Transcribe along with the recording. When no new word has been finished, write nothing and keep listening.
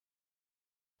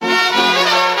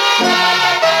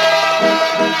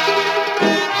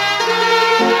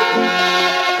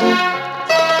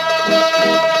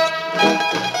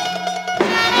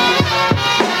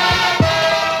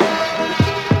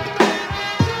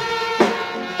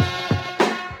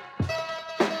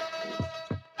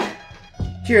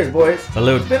Cheers, boys.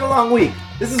 Salud. It's been a long week.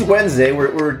 This is Wednesday.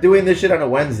 We're doing this shit on a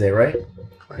Wednesday, right?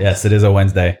 Yes, it is a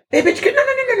Wednesday. Hey, bitch.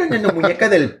 No, muñeca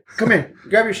del... Come here.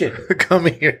 Grab your shit. Come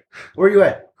here. Where you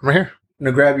at? I'm right here.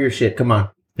 No, grab your shit. Come on.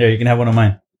 Here, you can have one of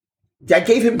mine. I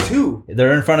gave him 2.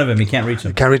 They're in front of him. He can't reach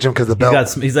them. Can't reach him because the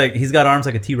belt. He's got arms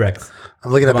like a T-Rex.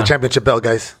 I'm looking at Come the on. championship belt,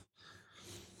 guys.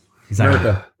 He's not.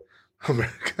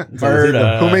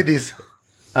 America. Who made these?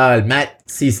 Matt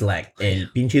Cieslak, el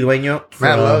pinche dueño. Matt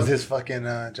from- loves his fucking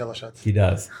Jello shots. He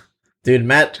does. Dude,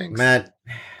 Matt. Jinx.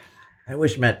 I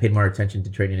wish Matt paid more attention to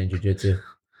training in jiu-jitsu.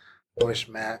 I wish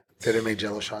Matt didn't make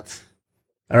Jello shots.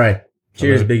 All right.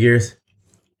 Cheers, Salud. big ears.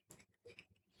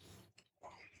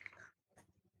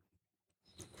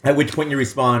 At which point you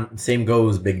respond, same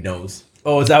goes, big nose.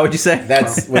 Oh, is that what you say?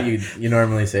 That's what you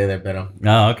normally say there, but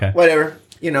Oh, okay. whatever.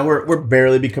 You know, we're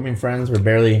barely becoming friends. We're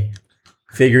barely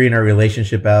figuring our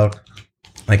relationship out.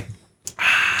 Like,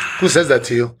 Who says that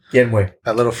to you? ¿quién, güey?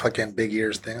 That little fucking big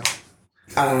ears thing.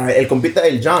 El compita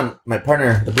del John, my partner,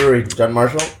 at the brewery, John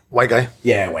Marshall. White guy.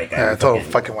 Yeah, white guy. Yeah, total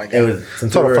fucking white guy. It was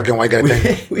since Total we were- fucking white guy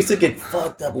thing. We used to get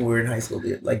fucked up when we were in high school,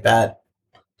 dude. Like bad.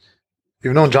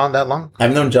 You've known John that long?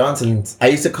 I've known John since I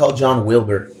used to call John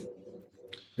Wilbur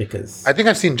because I think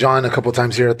I've seen John a couple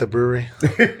times here at the brewery.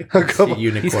 A couple,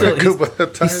 unicorn. He's still- a couple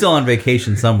of times. He's still on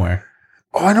vacation somewhere.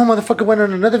 Oh, I know, motherfucker went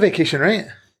on another vacation, right?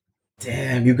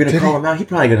 Damn, you're gonna Did call he? him out. He's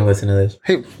probably gonna listen to this.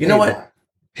 Hey, You know what?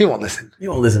 He won't listen. You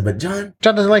won't listen, but John,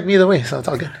 John doesn't like me either way, so it's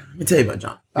all good. let me tell you about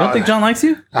John. You don't think John likes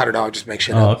you? I don't know. I'll just make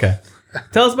shit Oh, up. okay.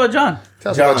 Tell us about John.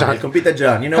 Tell us John, about John. el compita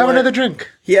John. You know Have what? another drink.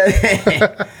 Yeah,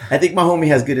 I think my homie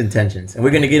has good intentions, and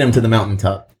we're gonna get him to the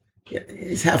mountaintop. Yeah,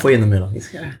 he's halfway in the middle. He's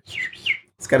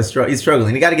got to struggle. He's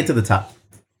struggling. He got to get to the top.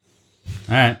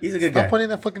 All right. He's a good Stop guy. pointing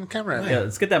that fucking camera at me. Yeah,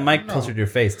 let's get that mic closer to your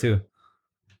face, too.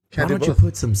 Can't Why do don't you both.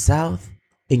 put some South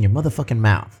in your motherfucking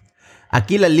mouth?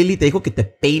 Aquí la Lili te dijo que te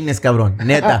peines, cabrón.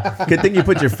 Neta. Good thing you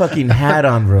put your fucking hat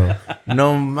on, bro.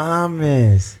 No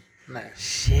mames. Nah.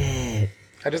 Shit.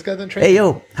 I just got done training. Hey,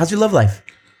 yo, how's your love life?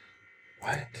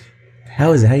 What?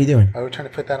 How is it? How you doing? Why are we trying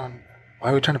to put that on?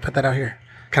 Why are we trying to put that out here?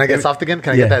 Can I get soft again?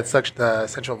 Can I Yeah. get that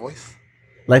sensual voice?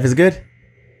 Life is good?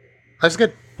 Life's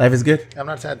good. Life is good? I'm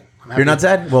not sad. I'm happy. You're not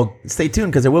sad? Well, stay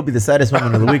tuned because there will be the saddest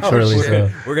moment of the week shortly. shit.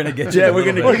 So. We're going to get you. Yeah, in a we're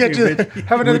little gonna bit. We'll get you.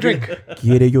 Have another drink.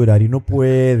 Quiere llorar y no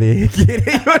puede.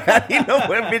 Quiere llorar y no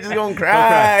puede. Bitch is gonna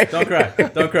cry. Don't cry.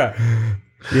 Don't cry.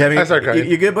 You having, I start crying.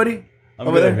 You good, buddy? I'm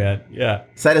Over good, there? man. Yeah.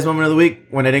 Saddest moment of the week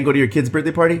when I didn't go to your kid's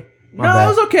birthday party? My No, bad. that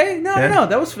was okay. No, Yeah?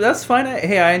 no, that's fine.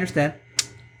 Hey, I understand.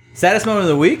 Saddest moment of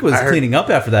the week was I heard- cleaning up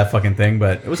after that fucking thing,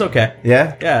 but it was okay.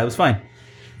 Yeah? Yeah, it was fine.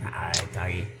 Alright,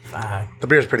 doggy. Fuck. The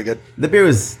beer's pretty good. The beer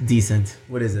was decent.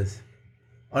 What is this?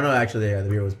 Oh, no, actually, yeah, the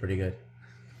beer was pretty good.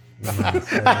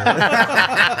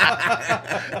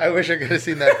 I wish I could have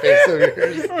seen that face of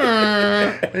yours.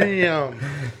 Damn.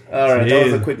 Alright, that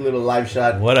was a Jeez. quick little live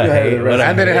shot. What a Go ahead with hate, the what rest. a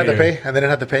And they didn't have to Hey. pay. And they didn't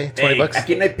have to pay. $20.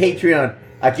 Aquí no hay Patreon.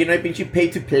 Aquí no hay pinche pay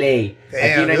to play. Damn,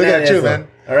 Aquí no hay look nada at de you, eso. man.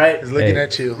 Alright? He's looking Hey.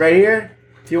 at you. Right here,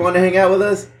 if you want to hang out with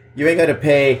us, you ain't got to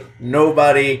pay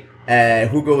nobody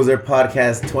Who Goes There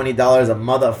podcast $20 a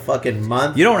motherfucking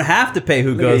month. You don't have to pay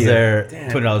Who Look Goes at you. There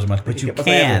Damn. $20 a month, but you What's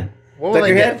can. that? What Duck will I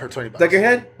your get head for $20? Duck your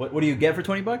head? What do you get for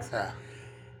 $20? Yeah.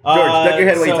 George, duck your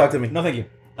head while you talk to me. No, thank you.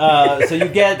 So you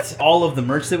get all of the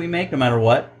merch that we make, no matter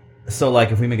what. So,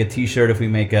 like, if we make a T-shirt, if we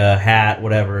make a hat,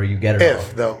 whatever, you get it. If,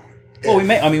 all. though. Well,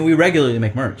 If. we regularly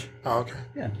make merch. Oh, okay.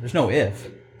 Yeah, there's no if.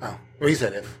 Oh. Well, he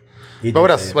said if. You But what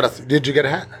did else? say What else? Did you get a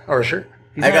hat or a shirt?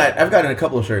 I've gotten a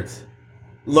couple of shirts.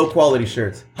 Low quality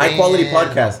shirts. High quality Damn.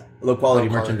 podcast. Low quality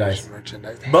Oh, merchandise.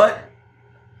 Merchandise. But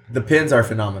the pins are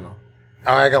phenomenal.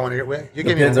 Oh, I got one here. Wait, you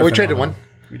gave me pins one. are We traded phenomenal. one.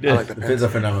 We I did. like the The pins. pins are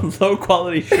phenomenal. Low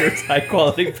quality shirts, high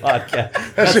quality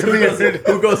podcast. That's should be it.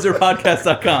 Who Goes There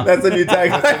podcast.com. That's a new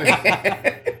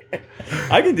tagline.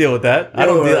 I can deal with that. I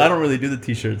Yo, don't really do the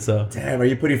T-shirts, so Damn, are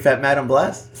you putting Fat Matt on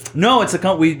blast? no. It's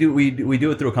a we do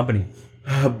it through a company.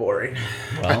 Boring.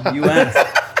 Well, you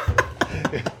asked.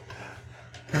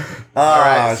 All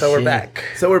right, so we're back.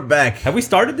 So we're back. Have we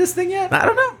started this thing yet? I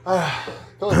don't know.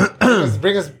 Go,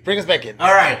 bring us back in.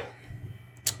 All right.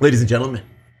 Ladies and gentlemen,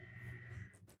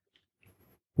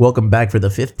 welcome back for the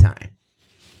 5th time.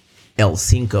 El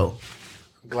Cinco.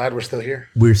 Glad we're still here.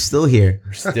 We're still here.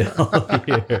 We're still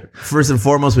here. First and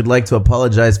foremost, we'd like to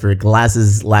apologize for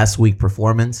Glass's last week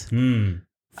performance.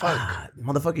 Fuck.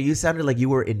 Motherfucker, you sounded like you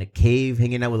were in a cave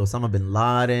hanging out with Osama bin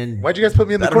Laden. Why'd you guys put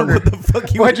me in the I don't know corner? what the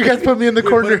fuck you Why'd you guys put me in the We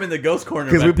put him corner? in the ghost corner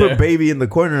Because we back put there. baby in the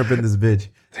corner up in this bitch.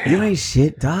 You ain't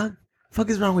shit, dog. Fuck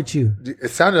is wrong with you? It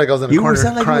sounded like I was in a You corner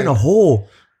sound like you were crying. in a hole.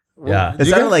 Yeah. It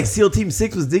sounded like SEAL Team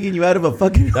 6 was digging you out of a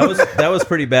fucking... That was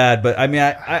pretty bad. But I mean,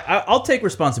 I'll take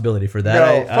responsibility for that.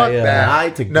 No, fuck that. I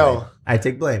take blame. No. I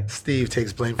take blame. Steve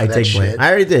takes blame for I that take shit. blame. I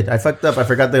already did. I fucked up. I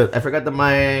forgot the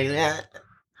mic.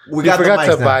 We You got the forgot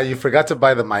mics to now. buy. You forgot to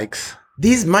buy the mics.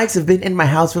 These mics have been in my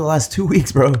house for the last 2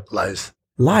 weeks, bro. Lies.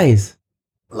 Lies.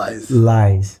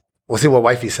 We'll see what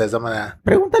wifey says. I'm gonna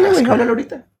Pregúntale, güey. Háblale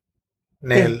ahorita.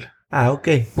 nail.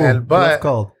 Okay. And Bluff but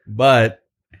called. But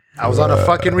I was on a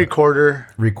fucking recorder,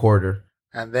 Recorder.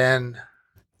 and then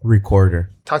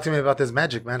talk to me about this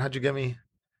magic, man. How'd you get me?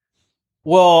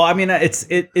 well, I mean,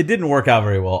 it didn't work out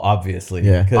very well, obviously.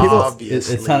 Yeah. 'Cause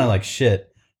Obviously. it sounded like shit.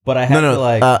 But I had to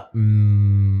like.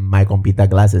 my compita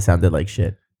glasses sounded like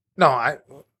shit. No,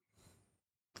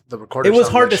 the recorder. It was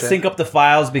sounded hard like to shit. sync up the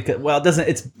files because it doesn't.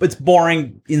 It's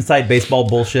boring inside baseball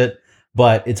bullshit.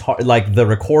 But it's hard. Like the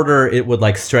recorder, it would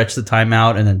like stretch the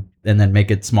timeout and then make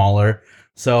it smaller.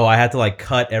 So I had to like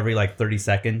cut every like 30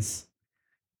 seconds.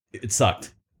 It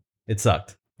sucked.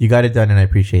 You got it done, and I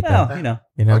appreciate Well, that. you know.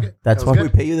 You know, Okay, that's that why was we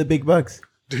good. pay you the big bucks.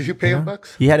 Do you pay You him know?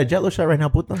 bucks? He had a Jello shot right now,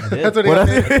 puta. did. That's what he What got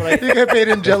paid. You get paid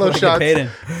in Jello That's what I shots. get paid in.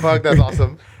 Fuck, that's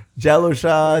awesome. Jello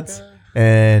shots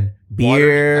and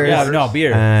beer. Yeah, no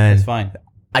beer. And It's fine.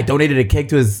 I donated a cake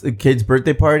to his kid's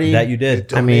birthday party. That you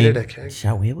did. I mean, Donated a cake.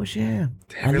 shall we? Well, yeah.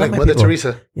 I You're love like my Mother people.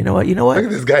 Teresa. You know what? Look at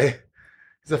this guy.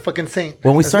 He's a fucking saint.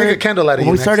 When we Let's make started, a candle out of when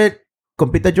you we next. started,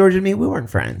 Compita George and me, we weren't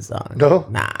friends. Dog. No?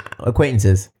 Nah,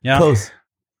 acquaintances. Yeah. Close.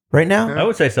 Right now, Yeah. I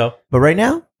would say so. but right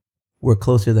now, we're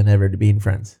closer than ever to being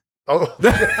friends. Oh,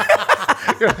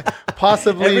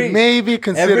 possibly, maybe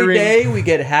considering. Every day we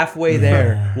get halfway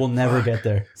there. We'll never get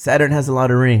there. Saturn has a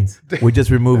lot of rings. We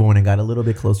just removed one and got a little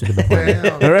bit closer to the point.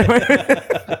 Damn. All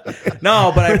right?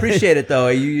 No, but I appreciate it though.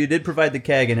 You did provide the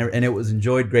keg and it was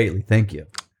enjoyed greatly. Thank you.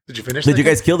 Did you finish? Did that you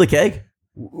game? guys kill the keg?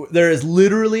 There is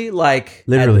literally like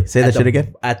Literally. Say that the- shit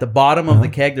again. At the bottom of Uh-huh. the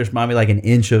keg, there's probably like an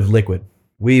inch of liquid.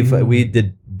 We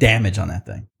did damage on that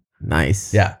thing.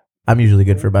 Nice. Yeah. I'm usually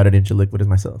good for about an inch of liquid as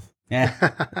myself. Yeah.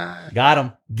 Got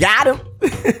him. Got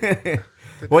him.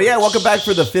 Well, yeah, welcome back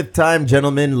for the 5th time,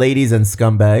 gentlemen, ladies, and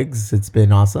scumbags. It's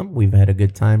been awesome. We've had a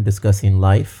good time discussing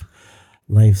life's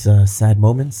sad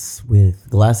moments with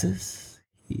glasses.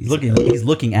 He's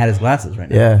looking at his glasses right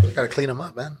now. Yeah. Gotta clean them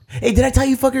up, man. Hey, did I tell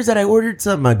you fuckers that I ordered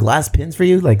some glass pins for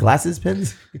you? Like glasses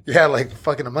pins? Yeah, like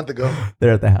fucking a month ago.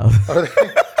 They're at the house. Are they?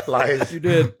 Lies. You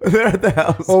did. They're at the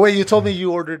house. Oh wait, you told me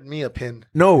you ordered me a pin.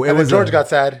 No, it And then was George got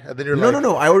sad, and then you're No, like,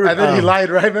 no. I ordered. and then he lied,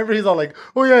 right? Remember, he's all like,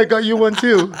 "Oh yeah, I got you one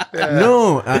too." Yeah.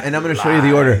 No, and I'm gonna show you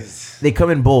the order. Lies. They come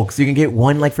in bulk, so you can get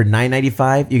one like for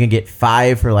 $9.95. You can get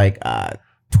 5 for like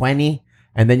 $20,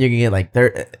 and then you can get like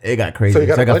 30. It got crazy. So you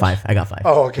got I a got bunch? 5. I got 5.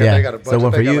 Oh, okay, I got a bunch. So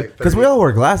one I for got you like because we 30. all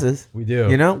wear glasses. We do.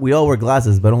 You know, we all wear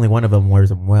glasses, but only one of them wears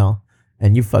them well.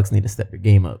 And you fucks need to step your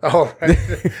game up. Oh, right.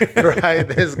 Right,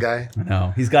 this guy. I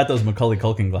know. He's got those Macaulay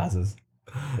Culkin glasses.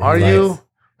 Are Lies. you?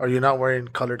 Are you not wearing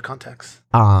colored contacts?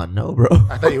 No, bro.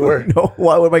 I thought you were. No,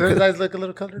 why would Those my? eyes look a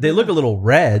little colored. They look a little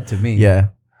red to me. Yeah,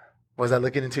 Was that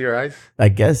looking into your eyes? I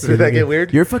guess. Did that get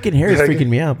weird? Your fucking hair is Did I freaking get-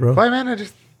 me out, bro. Why, man?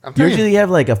 I'm telling Usually you have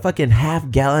like a fucking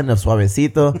half gallon of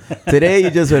suavecito. Today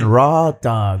you just went raw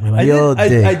dog.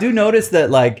 I do notice that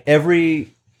like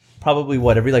every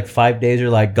like 5 days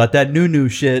you're like got that new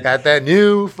shit. Got that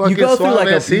new fucking You go through like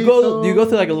Suavecito. you go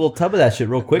through like a little tub of that shit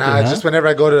real quickly. Nah, huh? just whenever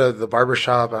I go to the barber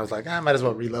shop, I was like, I might as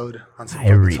well reload on some I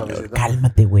fucking reload. Suavecito.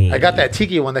 Cálmate, güey. I got that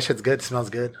tiki one. That shit's good.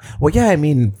 Smells good. Well, yeah, I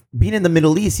mean, being in the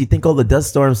Middle East, you think all the dust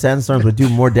storms, sandstorms would do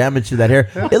more damage to that hair.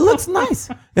 It looks nice.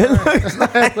 It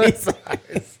looks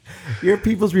nice. Your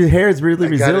people's hair is really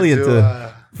I gotta resilient do,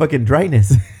 to fucking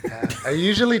dryness. I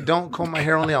usually don't comb my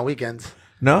hair only on weekends.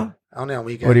 No? Only on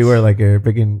weekends. What do you wear? Like a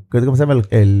freaking... ¿Cómo se llama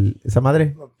esa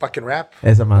madre? Fucking rap.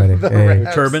 Esa madre. The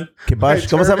raps. turban. Kibosh.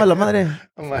 ¿Cómo se llama la madre?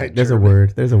 My There's a turban.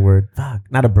 word. There's a word. Fuck.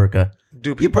 Not a burqa. Do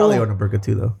You people probably own a burqa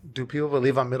too, though. do people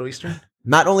believe I'm Middle Eastern?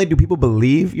 Not only do people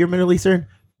believe you're Middle Eastern,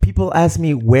 people ask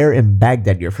me where in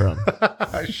Baghdad you're from.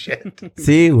 Oh, shit.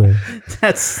 See, güey.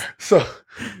 That's So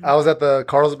I was at the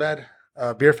Carlsbad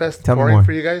Beer Fest Tell me pouring more.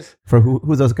 for you guys. For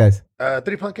who's those guys?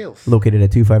 3 Punk Ales. Located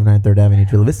at 259 3rd Avenue,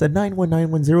 Chula Vista,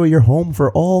 91910. Your home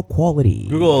for all quality.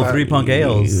 Google 3 Punk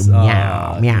Ales.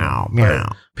 Meow, meow, meow.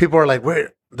 People are like,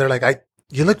 where? They're like,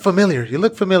 you look familiar. You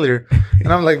look familiar.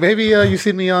 And I'm like, maybe you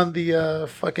seen me on the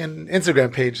fucking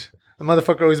Instagram page. The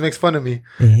motherfucker always makes fun of me.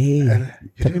 Hey,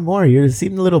 tell me more. You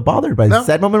seem a little bothered by the No.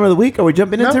 sad moment of the week. Are we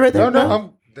jumping into it right there?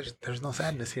 No. There's no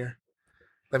sadness here.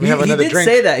 Let me he have another did drink.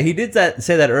 say that. He did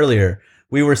say that earlier.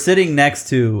 we were sitting next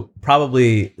to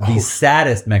probably the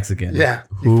saddest Mexican. Yeah,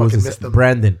 Who you was fucking this? missed them. Yeah.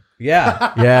 Brandon.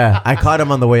 Yeah, I caught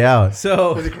him on the way out. Was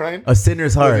So he crying? A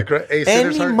sinner's Was he heart. a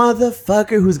sinner's Any heart?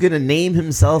 motherfucker who's gonna name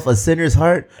himself a sinner's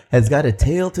heart has got a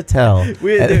tale to tell.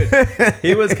 dude,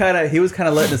 he was kind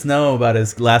of letting us know about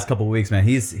his last couple of weeks, man.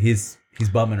 He's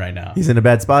bumming right now. He's in a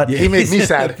bad spot. He made me He's in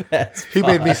sad. a bad He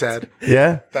made me spot. sad.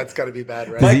 Yeah. That's got to be bad,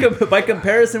 right? By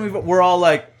comparison, we're all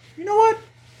like, you know what?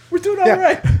 We're doing all Yeah.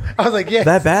 right. I was like, yeah,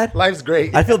 That bad? Life's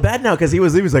great. I feel bad now because he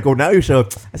was like, "Oh, now you show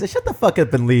up." I said, "Shut the fuck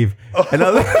up and leave." And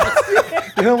I was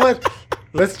like, You know what?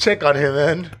 Let's check on him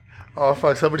then. Oh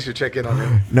fuck! Somebody should check in on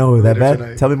him. "No, that Later bad."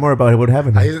 tonight. Tell me more about it. What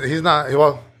happened? He's not.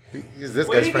 Well, he's this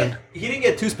guy's friend. He didn't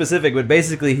get too specific, but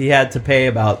basically he had to pay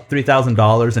about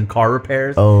 $3,000 in car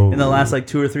repairs Oh. in the last like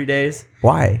 2 or 3 days.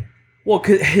 Why? Well,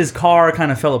 'cause his car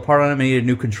kind of fell apart on him. And he needed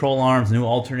new control arms, new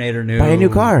alternator, Buy a new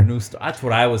car. That's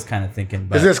what I was kind of thinking.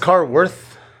 But Is this car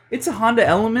worth? it's a Honda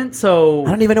Element, so I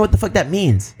don't even know what the fuck that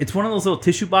means. it's one of those little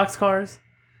tissue box cars.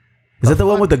 Is that the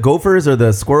one with the gophers or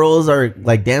the squirrels are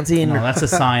like dancing? No, that's a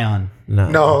Scion.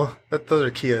 No, those are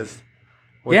Kias.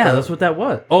 With Yeah, the- that's what that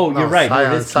was. Oh, no, you're right. No, it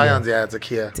Scions, is Kia. Scions, yeah, it's a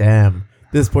Kia. Damn.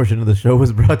 This portion of the show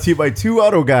was brought to you by Two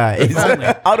Auto Guys, Only.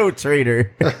 Auto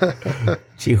Trader.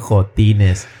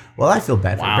 Chijotines. Well, I feel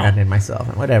bad Wow. for Brandon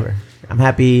myself. Whatever. I'm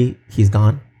happy he's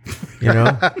gone, you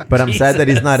know? But I'm sad that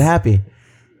he's not Jesus. happy.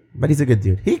 But he's a good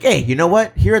dude. Hey, you know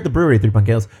what? Here at the brewery, Three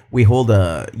Panqueos, we hold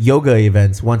yoga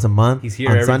events once a month. He's here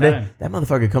on every Sunday. time. That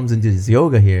motherfucker comes and does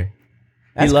yoga here.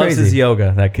 He That's loves crazy. his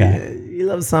yoga, that cat. He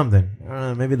loves something. I don't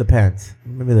know, maybe the pants.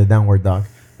 Maybe the downward dog.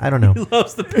 I don't know. He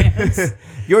loves the pants.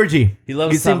 Georgie, He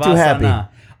loves you seem too happy.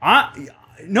 Savasana.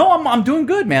 No, I'm doing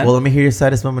good, man. Well, let me hear your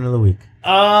saddest moment of the week.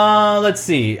 Let's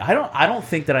see. I don't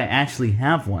think that I actually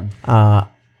have one.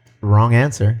 Wrong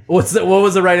answer. What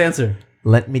was the right answer?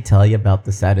 Let me tell you about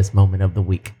the saddest moment of the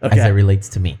week Okay. as it relates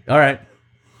to me. All right.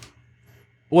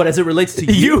 What as it relates to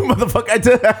you? You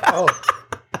motherfucker. Oh,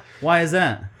 Why is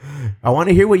that? I want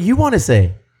to hear what you want to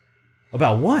say.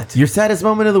 About what? Your saddest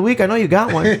moment of the week. I know you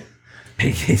got one.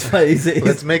 he's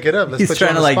let's make it up. Let's he's put you trying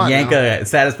on to the like spot yank now. a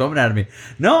saddest moment out of me.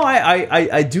 No,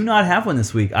 I do not have one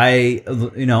this week.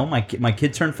 My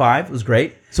kid turned 5. It was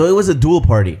great. So it was a dual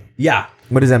party. Yeah.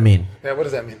 What does that mean? Yeah, what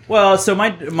does that mean? Well, so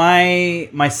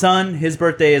my son, his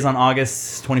birthday is on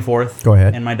August 24th. Go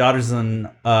ahead. And my daughter's on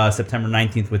September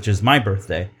 19th, which is my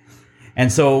birthday.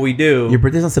 And so what we do, Your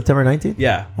birthday's on September 19th?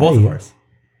 yeah, both Hey. of ours.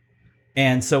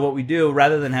 And so what we do,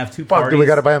 rather than have two Fuck, parties, do we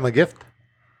got to buy him a gift?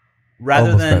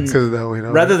 rather Almost than Because that we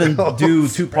know. rather than do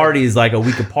two parties like a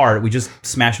week apart, we just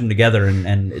smash them together,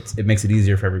 and it makes it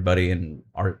easier for everybody and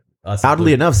us.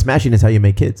 Oddly enough, smashing is how you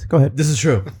make kids. Go ahead. this is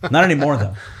true. Not anymore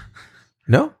though.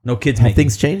 No? No kids Have making.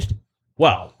 things changed?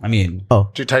 Well, I mean,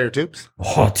 Did you tie your tubes?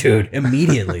 oh, dude,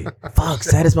 immediately. Fuck,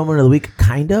 saddest moment of the week.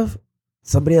 Kind of.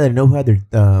 Somebody that I know who had their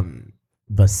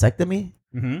vasectomy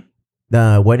hmm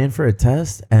went in for a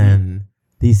test and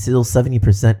he's still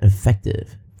 70%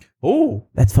 effective. Oh,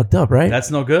 That's fucked up, right?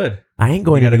 that's no good. I ain't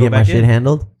going You in to gotta go get my back shit in?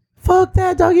 handled. Fuck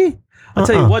that, doggy. I'll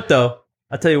tell you what, though.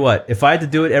 I'll tell you what. If I had to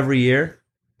do it every year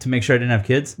to make sure I didn't have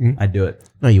kids, Mhm. I'd do it.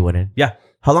 No, you wouldn't. Yeah.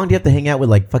 How long do you have to hang out with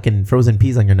like fucking frozen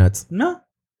peas on your nuts? No.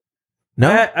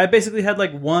 No? I basically had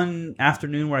like one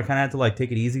afternoon where I kind of had to like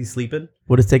take it easy sleeping.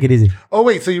 We'll just take it easy. Oh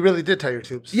wait, so you really did tie your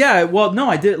tubes? Yeah, well, no,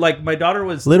 I did. Like my daughter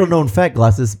was Little known fact,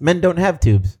 glasses. Men don't have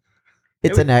tubes.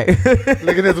 It's Yeah, an act.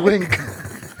 Look at his wink.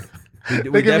 we Look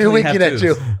at me definitely have winking at you.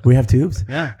 tubes. We have tubes?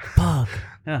 Yeah, Fuck.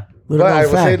 yeah. Little But I known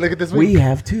was fact. saying, look at this We wink.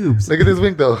 have tubes. Look at this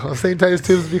wink though. I'm saying tie his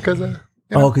tubes because you know.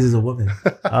 Oh, because he's a woman.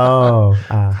 Oh.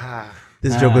 Ah.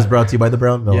 This joke was brought to you by the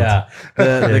Brown Belt. Yeah,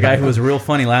 the guy who was real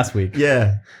funny last week.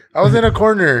 Yeah. I was in a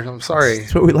corner. I'm sorry.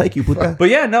 That's what we like, you puta. But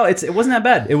yeah, no, it wasn't that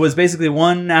bad. It was basically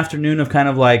one afternoon of kind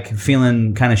of like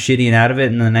feeling kind of shitty and out of it,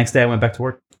 and then the next day I went back to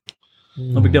work.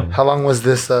 No big deal. How long was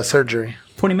this surgery?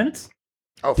 20 minutes.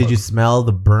 Oh, Did you smell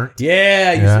the burnt?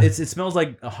 Yeah, Yeah. it smells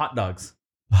like hot dogs.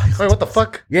 Wait, what the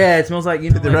fuck? Yeah, it smells like,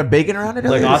 you know, Did they rub like, bacon around it?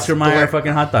 like Oscar Mayer Explain-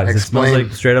 fucking hot dogs. It explain. smells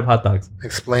like straight up hot dogs.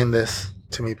 Explain this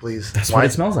to me, please. That's what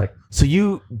it smells like. So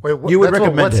you Wait, what, You would that's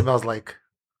recommend what it. smells like?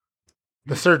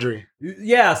 The surgery.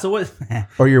 Yeah. So what?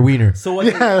 or your wiener? So what?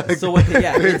 Yeah, like- so what?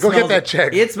 Yeah. it Go get smells- that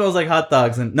checked. It smells like hot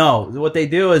dogs, and no, what they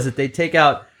do is that they take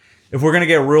out. If we're gonna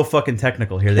get real fucking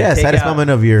technical here, they Yeah, take saddest out, moment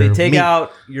of your They take meat.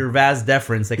 out your vas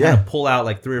deferens. They kind Yeah. of pull out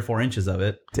like 3 or 4 inches of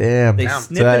it. Damn. They Damn.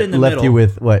 snip So it that in the left middle. you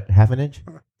with what? Half an inch?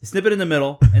 They snip it in the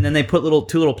middle, and then they put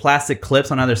two little plastic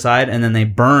clips on either side, and then they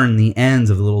burn the ends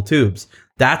of the little tubes.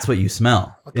 That's what you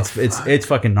smell. the It's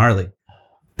fucking gnarly.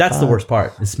 That's the Fuck. worst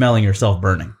part. Is smelling yourself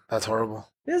burning. That's horrible.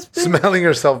 It's Smelling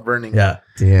yourself burning. yeah.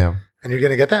 Damn. And you're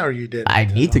gonna get that, or you did? I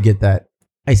need to get that.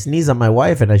 I sneeze on my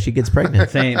wife and she gets pregnant.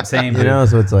 Same. You know,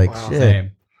 so it's like Wow. shit.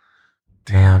 Same.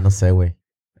 Nah, no segue.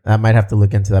 I might have to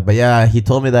look into that. But yeah, he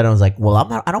told me that and I was like, well,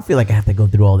 I don't feel like I have to go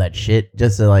through all that shit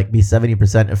just to like be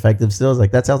 70% effective still. I was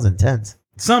like, that sounds intense.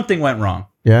 Something went wrong.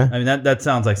 Yeah. I mean, that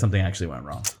sounds like something actually went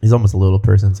wrong. He's almost a little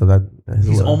person, so that He's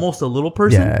a little, almost a little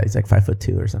person. Yeah, he's like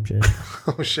 5'2" or some shit.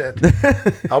 Oh shit.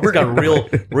 He's Albert got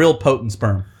real potent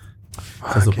sperm.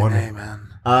 Fucking disappointing. A,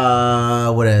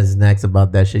 man. What is next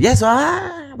about that shit? Yeah,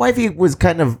 so wifey was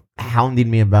kind of hounding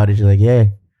me about it. She's like, yeah,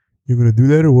 you gonna do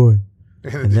that or what?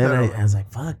 And then I was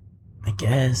like, fuck, I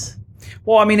guess.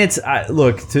 Well, I mean,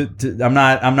 look. I'm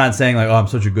not saying like, oh, I'm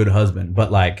such a good husband,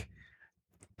 but like,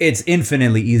 it's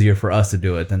infinitely easier for us to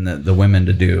do it than the women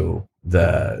to do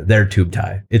their tube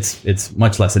tie. It's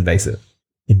much less invasive.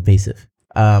 Invasive.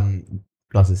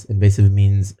 Glasses. Invasive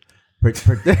means.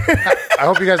 I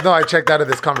hope you guys know I checked out of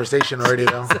this conversation already,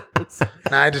 though.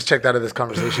 Nah, I just checked out of this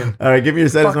conversation. All right, give me your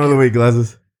saddest moment of the week,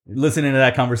 Glasses. Listening to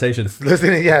that conversation.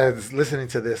 Listening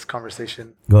to this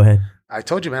conversation. Go ahead. I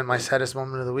told you, man, my saddest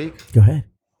moment of the week. Go ahead.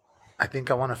 I think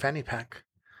I want a fanny pack.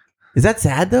 Is that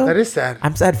sad though? That is sad.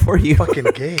 I'm sad for you. Fucking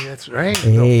gay. That's right.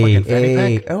 Hey, No fucking fanny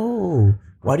hey. pack. Oh,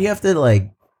 why do you have to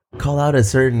like call out a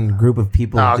certain group of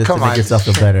people Oh, just to come make on. yourself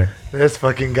feel better? This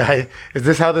fucking guy. Is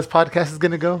this how this podcast is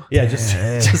gonna go? Yeah, just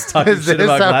talking Is shit this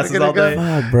about how glasses we're gonna all day.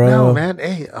 go? Fuck, bro. No, man.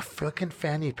 Hey, a fucking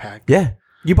fanny pack. Yeah,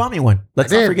 you bought me one.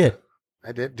 Let's I not did. forget.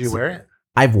 I did. Do you wear it?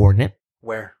 I've worn it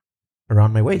Where?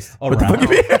 around my waist. Oh, What the around. fuck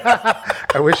you mean?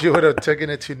 I wish you would have taken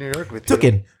it to New York with you. Took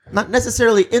it. Not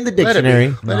necessarily in the Let it be.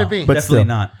 dictionary. Let it be. But Definitely still.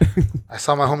 not. I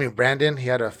saw my homie Brandon. He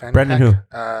had a fanny Brandon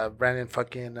pack. Brandon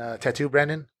fucking tattoo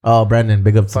Brandon. Oh, Brandon.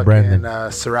 Big up to Fucking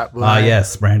Brandon. Surat Ah,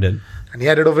 yes, Brandon. And he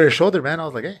had it over his shoulder, man. I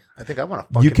was like, hey, I think I want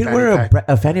a fucking You can fanny wear pack.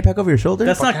 a fanny pack over your shoulder?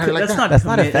 That's not. Fucking hell like That's that. not. That's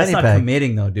not a That's fanny not pack.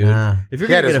 committing though, dude. Nah. If you're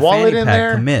He had gonna get his a wallet fanny in pack,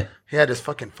 there. commit. He had his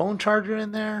fucking phone charger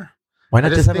in there. Why not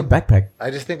I just just have a think- backpack?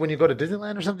 I just think when you go to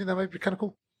Disneyland or something, that might be kind of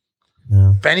cool.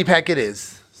 No. Fanny pack it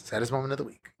is. Saddest moment of the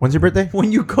week. When's your birthday?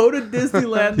 When you go to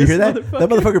Disneyland, You this hear that? That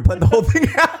motherfucker planned the whole thing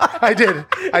out. I did.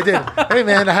 Hey,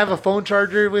 man, I have a phone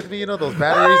charger with me. You know, those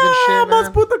batteries and shit, Más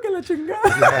man. puto que la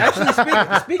chingada.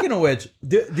 Actually, speaking of which,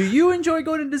 do you enjoy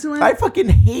going to Disneyland? I fucking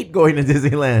hate going to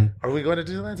Disneyland. Are we going to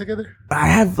Disneyland together? I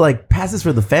have like passes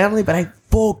for the family, but I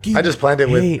fucking I just planned it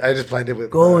hate with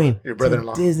going your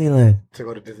brother-in-law to Disneyland. to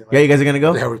go to Disneyland. Yeah, you guys are gonna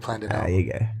go? Yeah, we planned it out.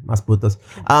 You go. Más putos.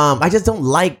 I just don't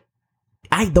like.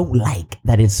 I don't like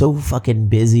that it's so fucking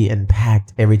busy and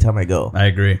packed every time I go. I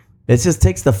agree. It just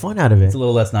takes the fun out of it. It's a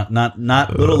little less not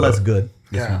little less good.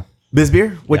 Yeah. This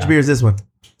beer? Which Yeah. beer is this one?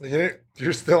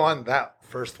 You're still on that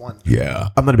first one. Yeah.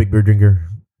 I'm not a big beer drinker.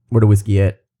 Where the whiskey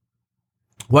at?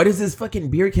 Why does this fucking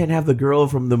beer can have the girl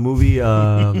from the movie?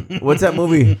 What's that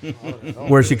movie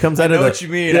where she comes I out know of the? what you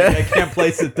mean. Yeah. I can't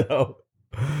place it though.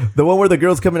 The one where the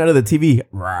girl's coming out of the TV.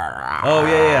 Oh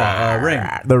yeah. Ring.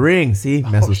 The Ring. See,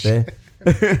 mess with that.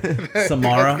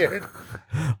 Samara.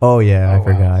 Oh yeah, Oh, I wow.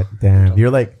 forgot. Damn, you're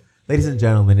like, ladies and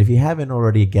gentlemen, if you haven't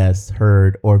already guessed,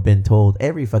 heard, or been told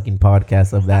every fucking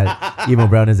podcast of that Emo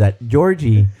Brown is that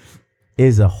Georgie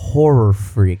is a horror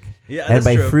freak. Yeah, and that's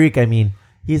by true. freak I mean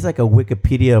he's like a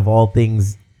Wikipedia of all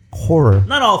things horror.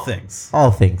 Not all things.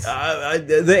 All things.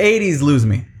 The 80s lose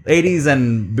me. 80s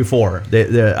and before.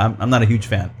 I'm not a huge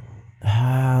fan.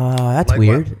 That's Like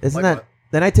weird, what? isn't Like that? what?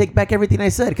 Then I take back everything I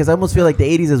said because I almost feel like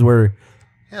the 80s is where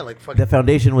Yeah, like the fucking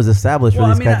foundation was established Well,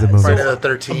 for I these mean, kinds of I- movies. Friday the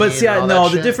 13th. But see, and all no, that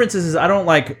the shit. difference is I don't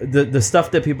like the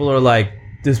stuff that people are like,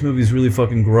 this movie's really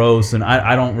fucking gross, and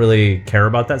I don't really care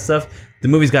about that stuff. The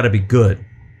movie's got to be good.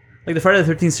 Like the Friday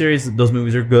the 13th series, those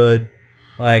movies are good.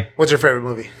 Like, What's your favorite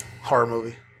movie? Horror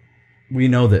movie? we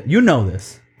know that. You know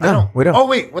this. No, we don't. Oh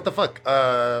wait, what the fuck?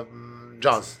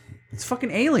 Jaws. It's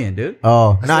fucking Alien, dude.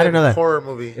 Oh, no, I said didn't know that. Horror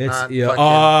movie. It's, not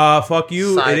yeah. fucking Fuck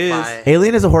you. It is. sci-fi.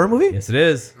 Alien is a horror movie? Yes, it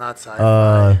is. Not sci-fi.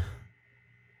 Uh,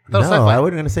 I thought it was no, sci-fi. I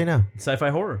wasn't gonna say no. Sci-fi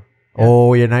horror.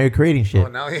 Oh, yeah, now you're creating shit. Oh,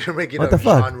 now you're making What up the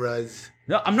fuck? genres.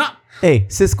 No, I'm not. Hey,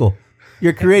 Siskel,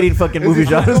 you're creating fucking movie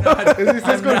genres. Is he I'm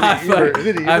Cisco? not, Is he Ebert? Is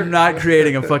it I'm Ebert? not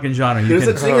creating a fucking genre. You There's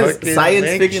can, such thing as Fucking science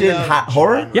making fiction up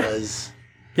horror. genres.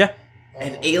 yeah.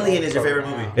 And Alien is your favorite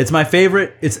movie. It's my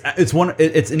favorite. It's one.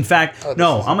 It's in fact Oh, this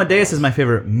no. is- Amadeus is my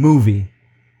favorite movie,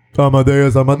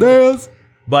 Amadeus.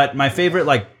 but my favorite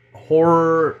like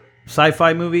horror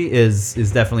sci-fi movie is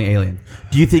definitely Alien.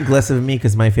 Do you think less of me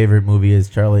because my favorite movie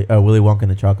is Willy Wonka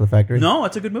and the Chocolate Factory? No,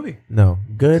 it's a good movie. No.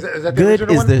 Good. Is that the good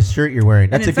original is one? the shirt you're wearing.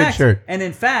 That's And a in good fact- shirt. And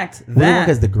in fact, Willy Wonka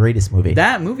is that the greatest movie.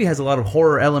 movie has a lot of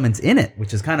horror elements in it,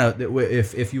 which is kind of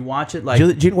if you watch it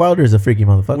like Gene Wilder is a freaky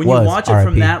motherfucker. when you watch it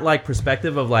from RIP. that like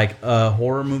perspective of like a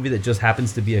horror movie that just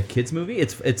happens to be a kids movie,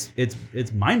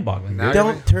 it's mind-boggling. Now-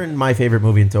 Don't turn my favorite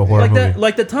movie into a horror Like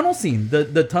movie. the tunnel scene,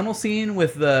 the tunnel scene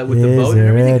with the Is boat and there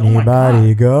everything. Oh my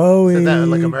anybody god! going? Is that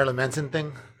like a Marilyn Manson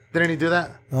thing? Didn't he do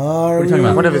that? What are you talking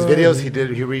about? One of his videos, he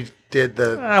redid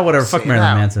the. Whatever. Fuck scene. Marilyn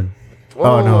Ah. Manson.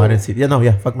 Oh no, Whoa. I didn't see.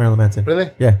 Fuck Marilyn Manson. Really?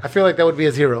 Yeah. I feel like that would be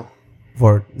his hero.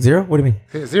 For zero? What do you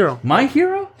mean? Zero. My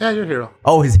hero? Yeah, your hero.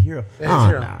 Oh, his hero. Yeah, Oh, his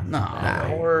hero. nah.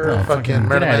 No. Or fucking get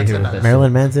Marilyn outta here Manson. with this.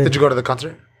 Marilyn Manson. Did you go to the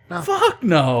concert? No. Fuck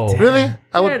no. Really?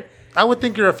 Dad. I would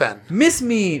think you're a fan. Miss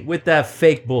me with that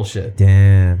fake bullshit.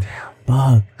 Damn.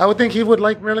 Fuck. I would think he would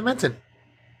like Marilyn Manson.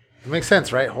 It makes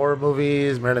sense, right? Horror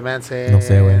movies, Marilyn Manson, Don't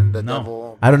say a word. the No.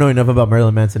 devil. I don't know enough about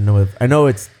Marilyn Manson. I know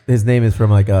it's his name is from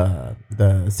like the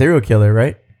serial killer,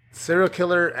 right? Serial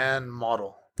killer and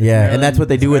model. Yeah, and that's what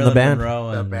they do in the Marilyn band.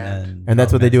 Monroe The band. And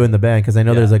that's what they do in the band because I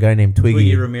know Yeah. there's a guy named Twiggy.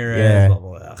 Twiggy Ramirez. Yeah. Blah, blah,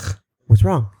 blah. Ugh. What's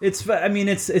wrong? It's fu- I mean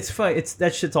it's fun. It's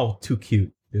that shit's all too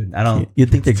cute, dude. I don't. You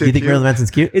think too cute. Marilyn Manson's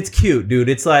cute? It's cute, dude.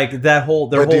 It's like that whole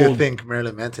their But do whole. you think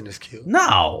Marilyn Manson is cute?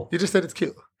 No, You just said it's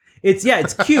cute. it's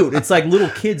cute. It's like little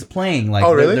kids playing. Like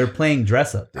Oh, really? they're playing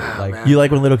dress up, dude. Ah, Like man. You like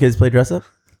when little kids play dress up?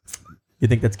 You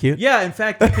think that's cute? yeah. In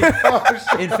fact, you can, Oh,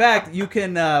 shit. in fact, you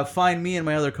can find me and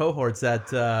my other cohorts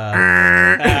at.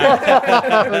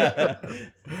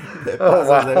 Oh,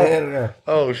 wow.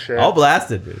 Oh, shit. I'll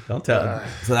blast it, dude. Don't tell.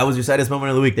 So that was your saddest moment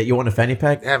of the week that you won a fanny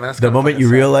pack? Yeah, man, that's The kinda moment fucking you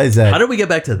sad. realize that. How did we get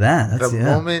back to that? That's The yeah.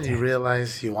 moment you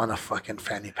realize you want a fucking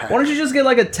fanny pack. Why don't you just get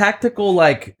like a tactical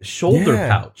like shoulder Yeah.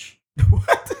 pouch?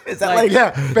 What? Is that Like- like, Yeah,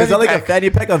 is fanny that like a pack. fanny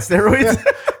pack on steroids?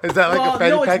 Is that like Well, a fanny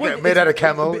no, it's pack what- made out of it's-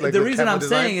 camo? Like the reason camo I'm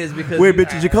design? saying is because Wait, bitch,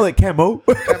 did you call it camo?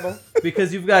 Camo?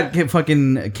 because you've got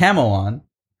fucking camo on,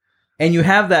 and you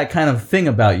have that kind of thing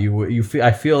about you. Where you feel,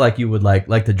 I feel like you would like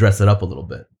to dress it up a little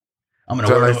bit. I'm gonna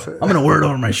wear it. I'm gonna wear it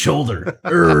over my shoulder.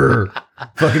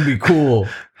 Fucking be cool.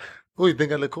 Oh, you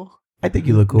think I look cool? I think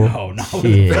you look cool. No, no.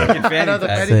 Shit. Fucking fanny Another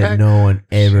pack. fanny Said pack? no one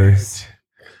ever.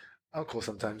 I'm cool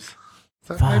sometimes.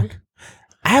 So, Fuck. maybe?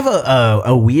 I have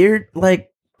a weird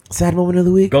like sad moment of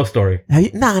the week. Ghost story. Have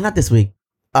you, nah, not this week.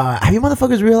 Have you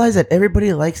motherfuckers realized that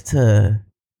everybody likes to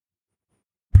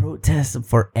protest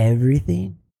for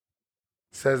everything?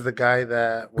 Says the guy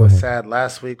that Go was ahead. sad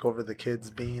last week over the kids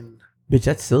being. Bitch,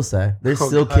 that's still sad. There's Oh,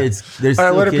 still God. kids. There's All right,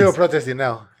 still what are people kids. protesting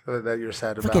now that you're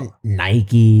sad about? Fucking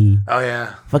Nike. Oh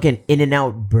yeah, Fucking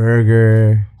In-N-Out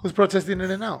Burger. who's protesting in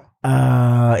and out?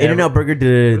 In-N-Out Burger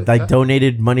did like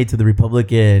donated money to the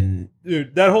Republican.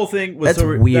 Dude, that whole thing was That's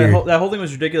so weird. That whole thing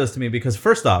was ridiculous to me because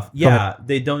first off, yeah,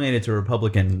 they donated to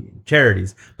Republican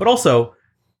charities, but also,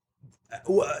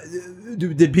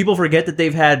 did people forget that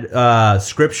they've had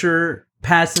scripture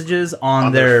passages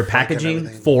on their fucking packaging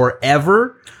everything.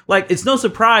 forever? Like, it's no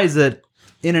surprise that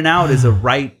In-N-Out is a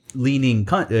right-leaning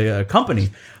company,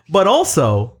 but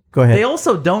also Go ahead. they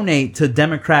also donate to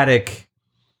Democratic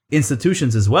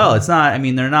institutions as well. It's not. I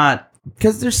mean, they're not.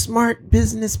 Because they're smart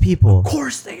business people. Of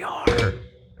course, they are.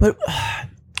 But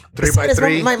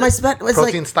 3x3 my sad was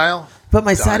protein like, style. but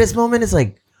my Done. saddest moment is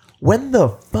like, when the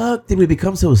fuck did we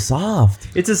become so soft?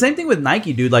 It's the same thing with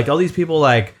Nike, dude. Like all these people,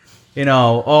 like, you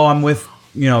know, oh, I'm with,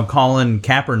 you know, Colin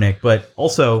Kaepernick, but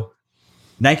also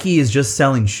Nike is just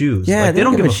selling shoes. Yeah, like, they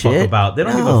don't give a fuck shit. about. They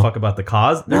don't give No. a fuck about the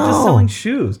cause. They're just No. selling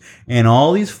shoes, and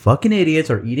all these fucking idiots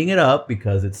are eating it up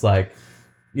because it's like,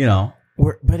 you know,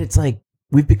 But it's like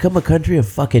we've become a country of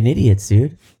fucking idiots,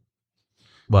 dude.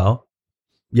 well,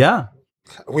 yeah,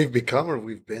 We've become or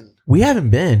we've been. We haven't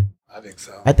been. I think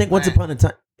so. I think once Man. upon a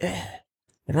time,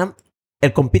 and I'm El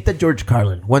compita George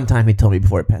Carlin. One time he told me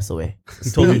before he passed away. he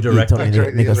told you directly. He told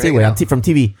me, me dijo, Directly sí, güey, now. I'm from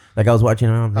TV. Like I was watching,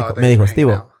 Oh, me that's dijo, right Steve.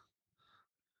 now.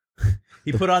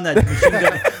 He put on that machine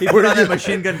gun. He put on that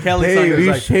Machine Gun Kelly song. Hey, It was bish,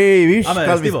 like, hey, bish, I'm a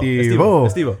call me Estivo, Steve. Estivo, Oh.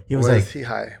 Estivo. He was Was like, he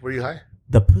high? Were you high?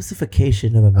 the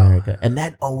pussification of America. And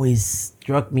that always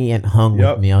struck me and hung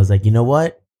Yep. with me. I was like, you know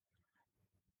what?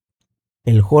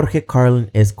 El Jorge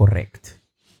Carlin es correct.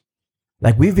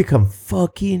 Like, we've become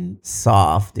fucking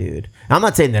soft, dude. I'm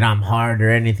not saying that I'm hard or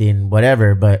anything,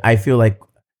 whatever, but I feel like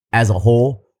as a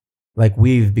whole, like,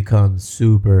 we've become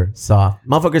super soft.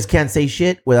 Motherfuckers can't say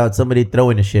shit without somebody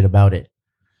throwing a shit about it.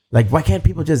 Like, why can't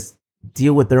people just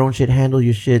deal with their own shit, handle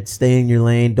your shit, stay in your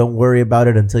lane, don't worry about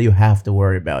it until you have to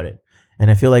worry about it? And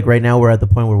I feel like right now we're at the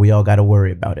point where we all got to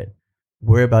worry about it.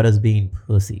 Worry about us being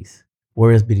pussies.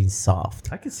 Worry us being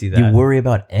soft. I can see that. You worry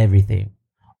about everything.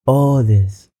 all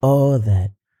this, all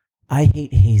that. I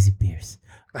hate hazy beers.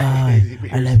 Hazy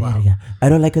beers, I love wow. it. I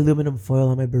don't like aluminum foil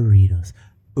on my burritos.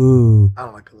 Ooh. I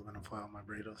don't like aluminum foil on my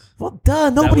burritos. Well, duh.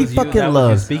 Nobody fucking that was you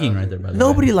loves. speaking right there, by the way.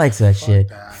 Nobody likes that shit.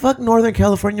 that. Fuck Northern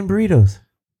California burritos.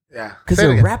 Yeah. Because Say it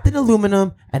they're again. wrapped in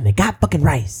aluminum and they got fucking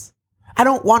rice. I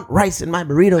don't want rice in my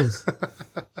burritos.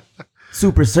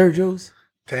 Super Sergio's,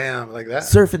 Damn, like that.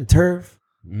 Surf and Turf.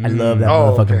 I love that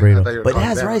Oh, motherfucking okay. I thought you burrito. were But it calling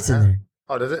has them, rice huh? in there.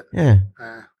 Oh, does it? Yeah.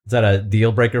 Is that a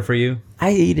deal breaker for you?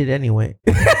 I eat it anyway.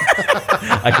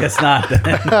 I guess not.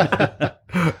 Then.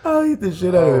 I'll eat the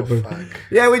shit Oh, fuck.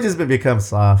 Yeah, we just become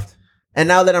soft. And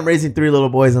now that I'm raising 3 little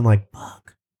boys, I'm like,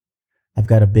 fuck. I've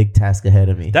got a big task ahead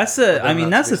of me. That's the. I mean,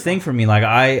 that's the thing for me. Like,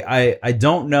 I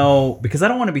don't know because I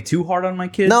don't want to be too hard on my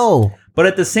kids. No. But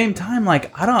at the same time,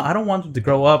 like, I don't want them to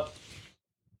grow up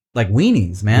like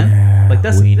weenies, man. Yeah, Like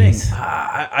that's weenies. the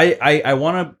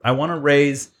thing. I want to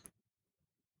raise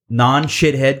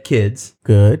non-shithead kids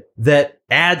Good. that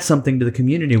add something to the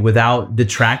community without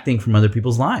detracting from other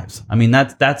people's lives. I mean,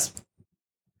 that's.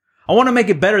 I want to make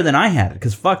it better than I had it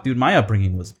because fuck, dude, my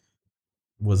upbringing was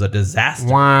a disaster.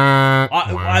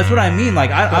 That's what I mean.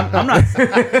 Like I'm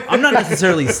not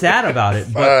necessarily sad about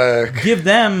it, but Fuck. give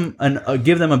them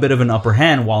a bit of an upper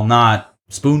hand while not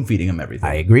spoon feeding them everything.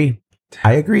 I agree.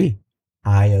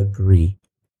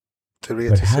 Did we get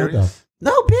But too how serious?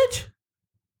 No, bitch.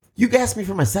 You asked me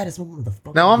for my saddest moment of the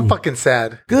fucking Now I'm week. fucking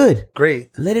sad. Good. Great.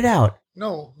 Let it out.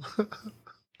 No.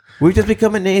 We've just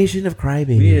become a nation of we need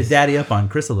to crybabies. daddy up on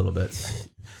Chris a little bit.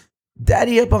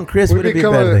 Daddy up on Chris We would it be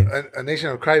become better thing. a nation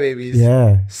of crybabies.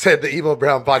 Yeah. Said the Emo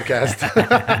Brown podcast.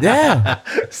 Yeah.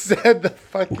 Said the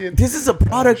fucking. This is a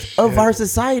product of our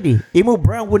society. Emo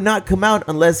Brown would not come out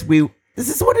unless we. This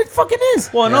is what it fucking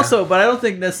is. Well, and Yeah. also, but I don't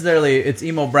think necessarily it's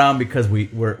emo brown because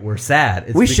we're sad.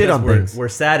 It's We shit because on we're, things. We're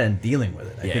sad and dealing with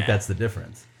it. I Yeah. think that's the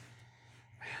difference.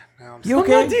 Now I'm, You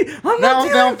okay?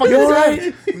 now I'm fucking You sad.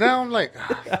 alright? Now I'm like,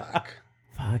 ah, fuck.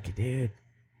 Fuck, dude.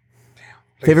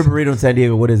 Like, Favorite burrito in San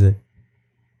Diego? What is it?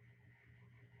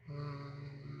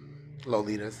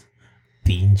 Lolitas.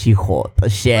 Pinche jota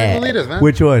shit. Lolitas, man.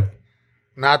 Which one?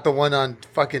 Not the one on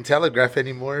fucking Telegraph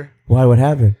anymore. Why? What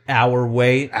happened? Our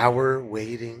weight. Hour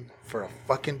waiting for a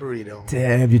fucking burrito.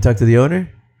 Damn, have you talked to the owner?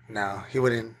 No, he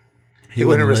wouldn't. He He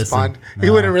wouldn't wouldn't respond. listen. He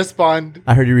No. wouldn't respond.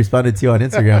 I heard he responded to you on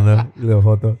Instagram though. You little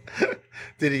joto.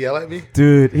 Did he yell at me?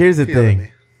 Dude, here's the He yelled at thing.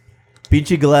 me.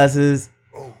 Pinche glasses.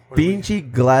 Oh, what do we-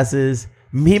 Pinche glasses.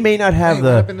 He may not have Hey,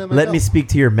 what happened to the my let me belt? speak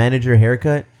to your manager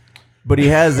haircut, but he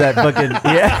has that fucking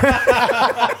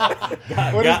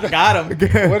yeah. What is that? Got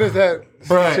him. What is that?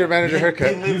 Bruh. Your manager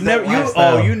haircut. You've never. You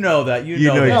lifestyle. you know that. You You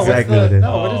know that. No, what's exactly the- what it is.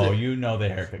 no, what is Oh, it? you know the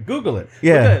haircut. Google it.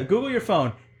 Yeah. Look at it. Google your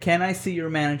phone. Can I see your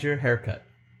manager haircut?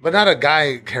 But not a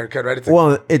guy haircut, right? It's a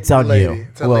Well, it's on lady. you.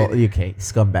 It's a Well, lady. okay,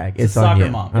 scumbag. It's a on soccer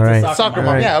you. mom. All It's a right. soccer soccer mom.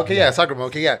 mom. Right. Yeah, okay, yeah, soccer mom.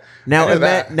 Okay, yeah. Now, I know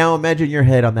that. now imagine your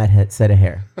head on that set of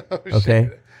hair. Okay.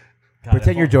 God,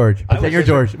 Pretend if you're I- George. I Pretend wish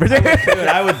you're I George. Dude,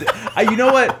 I would. You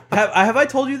know what? Have I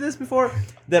told you this before?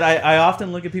 That I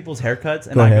often look at people's haircuts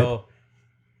and Go I ahead. go.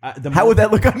 How would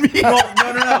that look on me? No.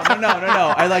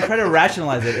 I like try to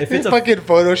rationalize it. If It's it's a fucking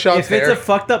Photoshop if it's a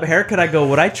fucked up haircut, I go,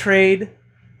 would I trade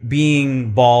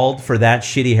being bald for that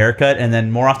shitty haircut? And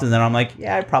then more often than not, I'm like,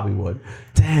 yeah, I probably would.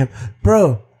 Damn,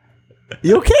 bro.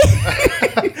 You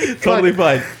okay? Totally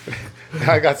fine.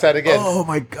 I got sad again. Oh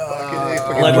my god.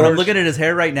 Fucking Like when I'm George. looking at his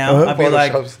hair right now, Uh-huh. I'd be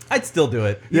like, Photoshops. I'd still do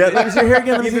it. Yeah, let me see your hair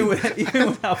again. Let me Even see.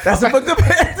 with how That's a fucked, fucked up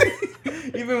hair.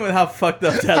 even with how fucked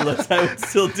up that looks, I would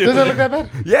still do Does it it. look that bad?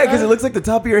 Yeah, because it looks like the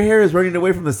top of your hair is running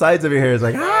away from the sides of your hair. It's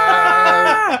like,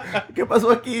 ah, ¿Qué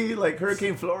pasó aquí? Like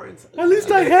Hurricane Florence. At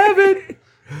least I have it.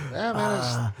 Yeah,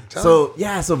 man.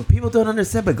 So people don't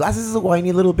understand, but Glasses is a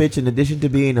whiny little bitch in addition to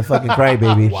being a fucking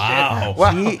crybaby. Wow.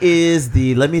 Wow. He is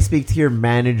the let me speak to your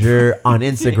manager on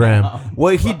Instagram. Yeah.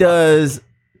 What he does,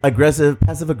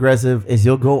 passive aggressive, is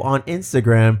he'll go on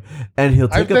Instagram and he'll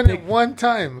I've take a done pic. it one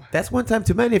time. That's one time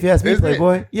too many if you ask me, Isn't it?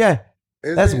 Playboy. Yeah.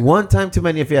 Isn't That's it? one time too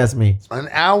many if you ask me. An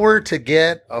hour to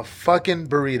get a fucking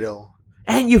burrito.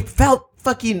 And you felt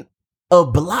fucking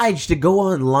obliged to go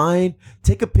online,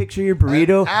 take a picture of your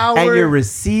burrito An hour- and your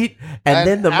receipt, and An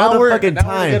then the hour- motherfucking an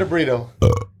hour to get a time. burrito.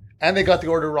 And they got the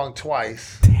order wrong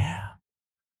twice. Damn.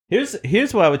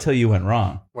 Here's what I would tell you went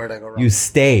wrong. Where'd I go wrong? You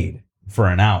stayed for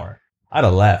an hour. I'd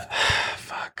have left.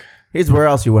 Fuck. Here's where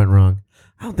else you went wrong.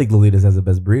 I don't think Lolitas has the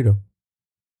best burrito.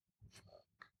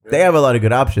 They have a lot of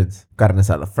good options. Carne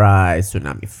asada fries,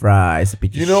 tsunami fries,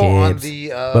 ceviche You know, chips. on the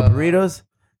but burritos,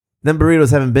 them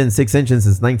burritos haven't been 6 inches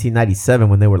since 1997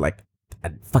 when they were like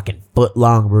fucking foot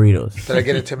long burritos. Did I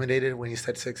get intimidated when you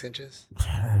said 6 inches?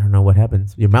 I don't know what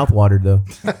happens. Your mouth watered though.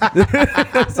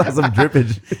 I saw some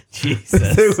drippage.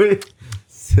 Jesus.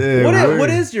 What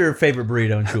is your favorite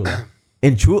burrito in Chula?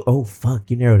 In Chula? Oh fuck!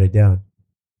 You narrowed it down.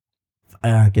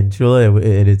 In Chula,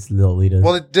 it's Lolitas.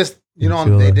 Well, it just, you know,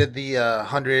 Chula. they did the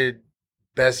 100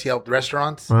 best Yelp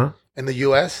restaurants Huh? in the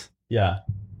U.S. Yeah.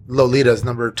 Lolita's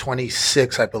number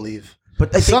 26, I believe. But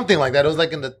I think, Something like that. It was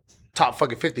like in the top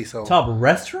fucking 50. So Top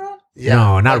restaurant? yeah,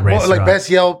 No, not like, restaurant. like best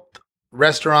Yelp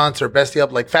restaurants or best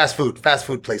Yelp like fast food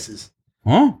places.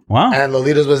 Oh, wow. And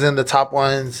Lolita's was in the top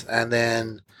ones, and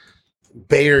then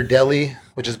Bayer Deli,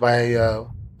 which is by a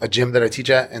gym that I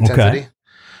teach at in Okay. Tent City,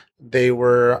 they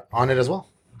were on it as well.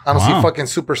 I don't Wow. see fucking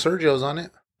Super Sergio's on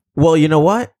it. well, you know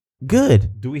what?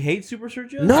 Good. Do we hate Super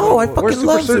Sergio? No, I Where's fucking Super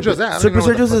love Sergio's Super. at? I don't Super even know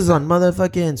what the Sergio's fuck is on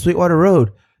motherfucking Sweetwater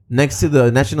Road, next to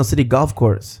the National City Golf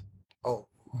Course. Oh,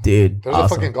 Dude, there's awesome. a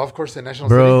fucking golf course in National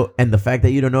Bro, City. and the fact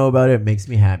that you don't know about it makes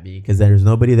me happy because there's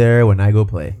nobody there when I go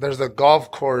play. There's a golf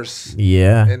course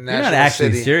Yeah. in You're National not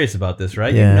actually City. serious about this,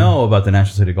 right? Yeah. You know about the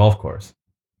National City Golf Course.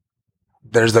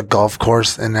 There's a golf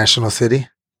course in National City.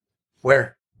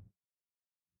 Where?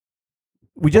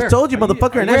 We just Where? told you, Are you-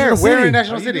 motherfucker, where- in National where City. in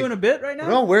National Are you City? doing a bit right now?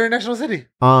 No, we're in National City.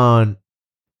 On.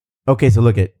 Okay, so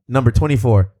look at number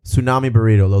 24, Tsunami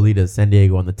Burrito, Lolitas, San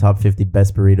Diego, on the top 50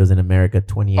 best burritos in America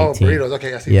 2018. Oh, burritos.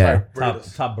 Okay, I see. Yeah. Sorry, Top,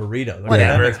 burritos. top burrito. Okay,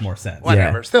 Whatever. that makes more sense.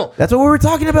 Whatever. Yeah. Still, That's what we were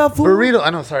talking about, fool. burrito.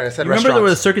 I know. Sorry, I said You remember where the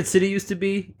restaurants. Circuit City used to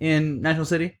be in National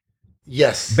City?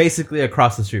 Yes. Basically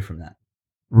across the street from that.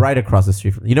 Right across the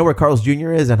street from. You know where Carl's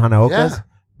Jr. is and Hanaoka's? Yeah.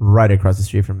 Right across the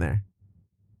street from there.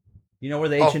 You know where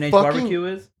the A H&H fucking- barbecue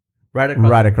is? Right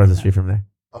Across the street from there.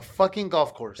 A fucking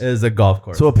golf course. It is a golf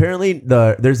course. So apparently,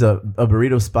 there's a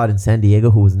burrito spot in San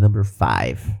Diego who was number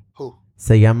 5. Who?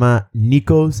 Se llama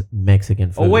Nico's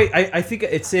Mexican Food. oh wait, I think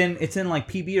it's in like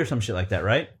PB or some shit like that,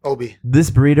 right? Obi.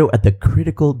 This burrito at the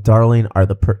Critical Darling are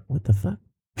what the fuck?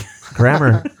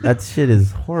 Grammar. That shit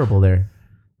is horrible there.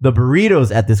 The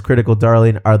burritos at this Critical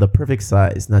Darling are the perfect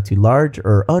size, not too large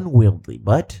or unwieldy,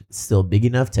 but still big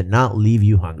enough to not leave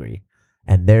you hungry.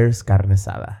 And there's carne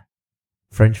asada,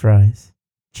 French fries,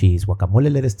 cheese,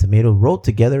 guacamole, lettuce, tomato rolled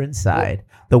together inside.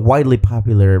 The widely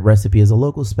popular recipe is a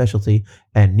local specialty,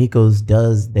 and Nico's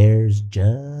does theirs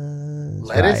just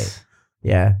Lettuce? right.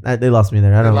 Yeah, they lost me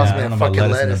there. I They don't know. lost I me don't a know about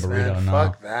fucking lettuce in a lettuce, burrito, man. no.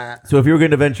 Fuck that. So if you were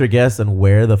going to venture a guess on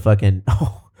where the fucking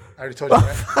I already told you,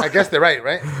 right? I guessed it right?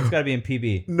 It's got to be in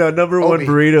PB. no number one Obi.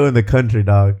 burrito in the country,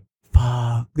 dog.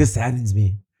 Fuck, this saddens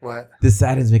me. What? This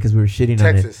saddens me because we were shitting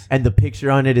on Texas. it, and the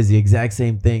picture on it is the exact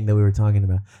same thing that we were talking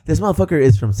about. This motherfucker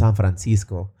is from San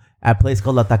Francisco, at a place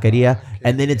called La Taqueria,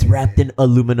 and then it's wrapped in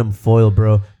aluminum foil,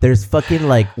 bro. There's fucking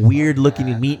like weird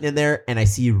looking meat in there, and I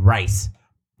see rice.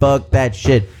 Fuck that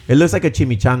shit. It looks like a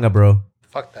chimichanga, bro.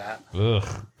 Fuck that. Ugh.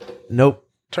 Nope.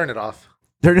 Turn it off.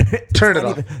 Turn Turn it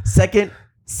off. Second,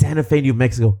 Santa Fe, New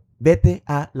Mexico. Vete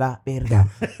a la verga.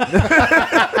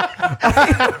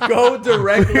 Go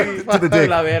directly to the dick.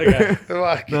 La verga.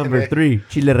 Fucking Number A. 3,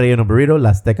 Chile Relleno Burrito,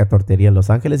 La Azteca Torteria in Los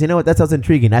Angeles. You know what? That sounds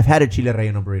intriguing. I've had a Chile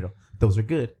Relleno Burrito. Those are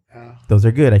good. Yeah. Those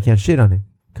are good. I can't shit on it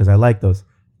because I like those.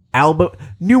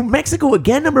 New Mexico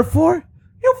again, number 4?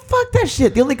 Yo, fuck that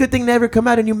shit. The only good thing to ever come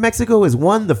out of New Mexico is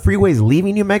 1, the freeways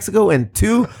leaving New Mexico, and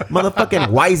 2, motherfucking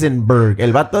Weisenberg, el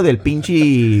vato del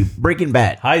pinche Breaking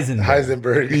Bad. Heisenberg.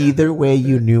 Heisenberg. Either way,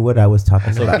 you knew what I was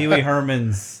talking So about. Pee Wee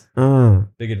Herman's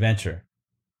Big Adventure.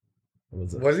 What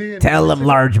was it? Was he? In Tell them Mexico?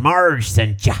 Large Marge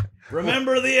sent ya.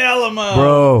 Remember the Alamo.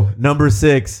 Bro, number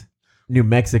 6, New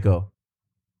Mexico.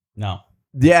 No.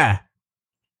 Yeah.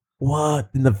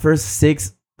 What? In the first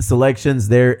 6 selections,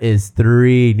 there is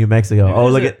 3 New Mexico. Maybe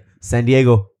Oh, there's look a- at San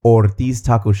Diego, Ortiz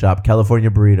Taco Shop, California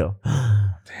Burrito.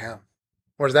 Damn.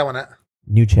 Where's that one at?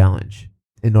 New challenge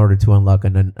in order to unlock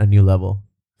a new level.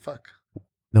 Fuck.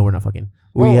 No, we're not fucking.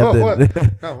 Whoa, We have whoa,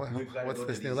 the. No, what's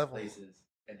this new level?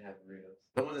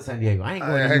 The one's in San Diego. I ain't I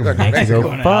going to ain't New going to Mexico. Mexico.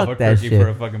 Going to Fuck that Albuquerque for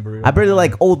a shit. fucking burrito. I barely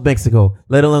like old Mexico,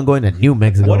 let alone going to New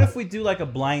Mexico. What if we do like a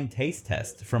blind taste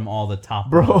test from all the top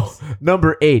Bro, ones?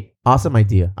 number 8. Awesome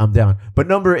idea. I'm down. But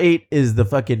number 8 is the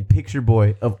fucking picture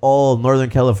boy of all Northern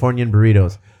Californian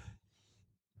burritos.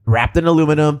 Wrapped in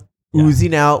aluminum, Yeah.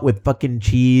 oozing out with fucking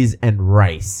cheese and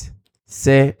rice.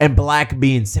 And black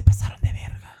beans. Se pasaron de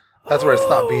verga. That's where it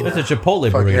stopped being. That's a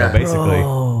Chipotle Fuck burrito, yeah. basically.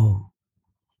 Bro.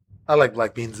 I like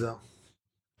black beans though.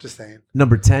 Just saying.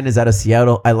 Number 10 is out of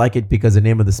Seattle. I like it because the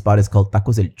name of the spot is called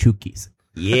Tacos El Chukis.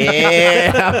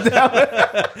 Yeah. I'm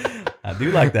down. I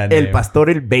do like that El name. Pastor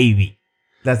El Baby.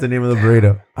 That's the name of the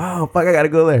burrito. Oh, fuck. I got to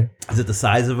go there. Is it the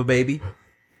size of a baby?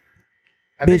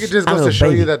 I think Bitch, it just I'm goes a to show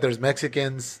baby. you that there's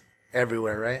Mexicans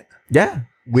everywhere, right? Yeah,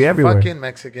 we everywhere. Fucking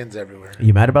Mexicans everywhere.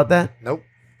 You mad about that? Nope.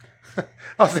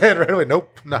 I'll say it right away.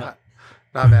 Nope. Not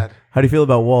mad. How do you feel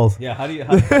about walls? Yeah, how do you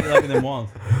like them walls?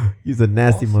 He's a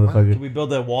nasty Walls? What? motherfucker. Can we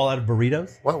build a wall out of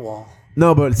burritos? What wall?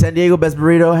 No, but San Diego best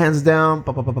burrito, hands down.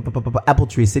 Apple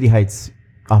Tree, City Heights,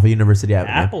 off of University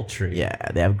Avenue. Apple Tree. Yeah,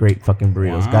 they have great fucking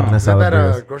burritos. Wow. Carne Isn't asada that a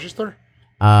burritos. grocery store?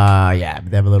 Yeah,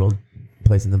 they have a little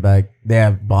place in the back. They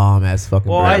have bomb ass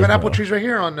fucking. Well, burritos, I have an bro. apple trees right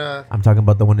here on. I'm talking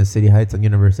about the one in City Heights on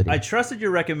University. I trusted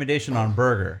your recommendation on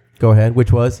burger, Go ahead.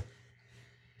 Which was?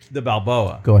 the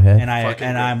Balboa. Go ahead. And Fucking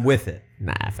good. I'm with it.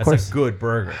 Nah, of That's course. a good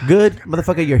burger. Good,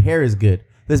 motherfucker. Your hair is good.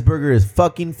 This burger is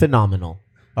fucking phenomenal.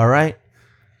 All right.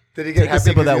 Did he get Take a happy sip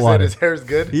of because that you water. said his hair is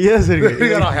good? Yes, He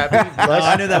got all happy. He No, blushed.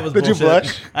 I knew that was Did bullshit. you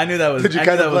blush? I knew that was. Did you I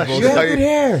kinda knew that was blush? You bullshit. have good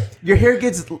hair. Your hair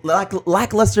gets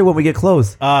lackluster when we get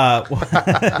close.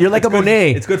 You're like a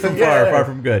Monet. It's good from Yeah. far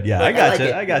from good. Yeah, I got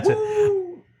you. I got you.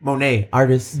 Woo. Monet,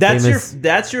 artist. That's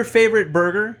famous. your favorite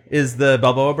burger is the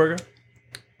Balboa burger?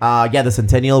 Yeah, the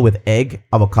Centennial with egg,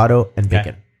 avocado, and Okay.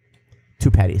 bacon. 2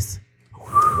 patties.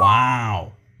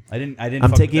 Wow. I didn't I'm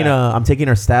fuck with taking that. I'm taking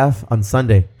our staff on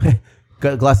Sunday.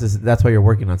 Glasses. That's why you're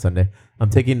working on Sunday. I'm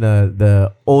taking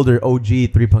the older OG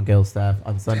 3 Punk Ale staff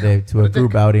on Sunday to what a a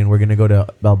group dick. outing. We're gonna go to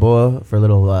Balboa for a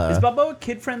little. Is Balboa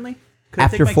kid friendly? Could I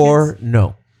take After my 4, kids?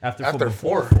 no. After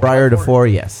four. Prior to 4,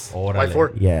 yes. Why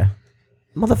 4? Yeah.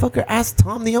 Motherfucker, ask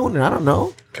Tom the owner. I don't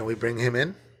know. Can we bring him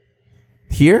in?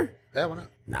 Here? Yeah, why not?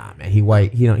 Nah, man. He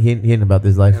white. He ain't about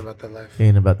this life. Yeah, about that life. He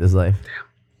ain't about this life.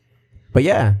 But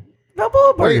yeah,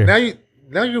 Balboa burger. Wait,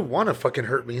 now you want to fucking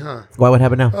hurt me, huh? Why? What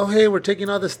happened now? Oh, hey, we're taking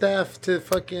all the staff to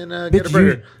fucking get Bitch, a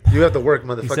burger. You have to work,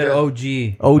 motherfucker. He said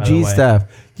OG. by OG the way. staff.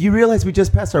 Do you realize we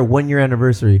just passed our 1-year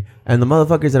anniversary, and the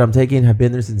motherfuckers that I'm taking have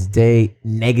been there since day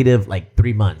negative like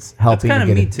 3 months, That's helping kind to of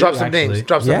get me it. too. Drop some actually. names.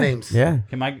 Drop some Yeah, names. yeah.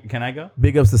 Can I go?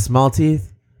 Big ups to Small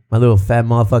Teeth, my little fat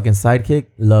motherfucking sidekick.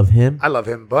 Love him. I love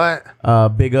him, but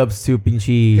Big ups to Pinchy.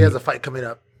 he has a fight coming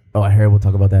up. Oh, I heard. We'll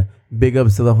talk about that. Big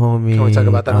ups to the homie. Can we talk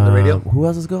about that on the radio? Who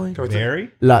else is going? Can we Barry?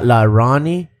 La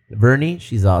Ronnie Vernie.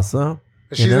 She's awesome.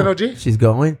 She's You know? an OG? She's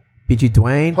going. Peachy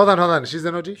Dwayne. Hold on. She's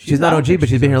an OG? She's not I don't OG, think but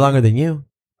she's she's been here OG. longer than you.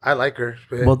 I like her.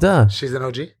 but Well, duh. She's an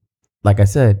OG? Like I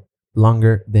said,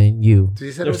 longer than you. Did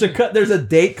you say There's OG? a there's a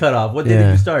date cutoff. What day Yeah.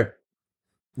 did you start?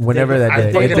 Whenever that I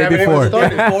day. fucking The day haven't even before.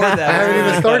 started. Before that, I haven't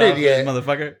even started yet.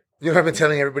 motherfucker. You know, I've been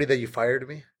telling everybody that you fired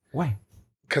me Why?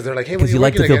 because they're like, "Hey, when Because you you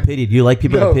like to feel again? pitied. You like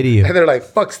people No. to pity you. And they're like,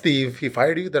 "Fuck Steve, he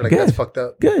fired you." They're like, Good. "That's fucked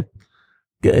up." Good.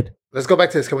 Good. Let's go back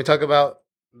to this. Can we talk about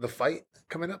the fight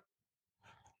coming up?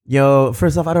 Yo,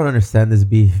 first off, I don't understand this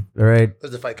beef. All right.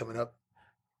 There's a fight coming up.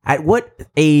 At what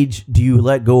age do you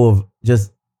let go of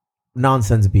just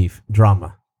nonsense beef,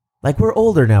 drama? Like, we're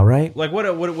older now, right? Like what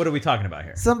are we talking about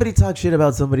here? Somebody talked shit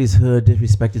about somebody's hood,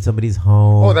 disrespected somebody's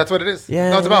home. Oh, that's what it is. Yeah.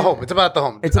 No, it's about home. It's about the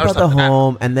home. It's Or about the something.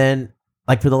 home. And then,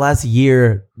 like, for the last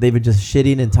year, they've been just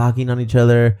shitting and talking on each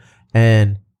other.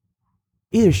 And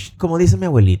either, como dice mi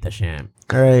abuelita, Sham.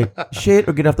 All right. Shit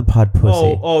or get off the pod,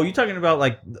 pussy. Oh, you talking about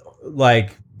like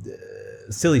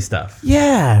silly stuff?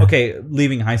 Yeah. Okay,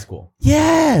 leaving high school.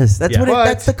 Yes. That's Yeah. what. But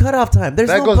That's the cutoff time. There's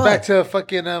That no goes but. back to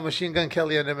fucking Machine Gun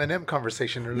Kelly and Eminem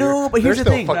conversation earlier. No, but here's They're the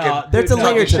still thing. fucking- No, There's a dude, layer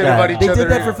talking to shit about that. each They other.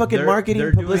 did that for fucking They're marketing,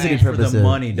 doing publicity it for the purposes.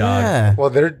 money, dog. Yeah. Well,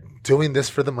 they're doing this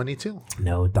for the money too.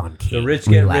 No, Don The King. rich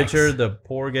get Relax. richer, the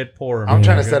poor get poorer. I'm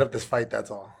trying to motherfucker. set up this fight.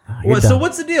 That's all. You're Well, so dumb.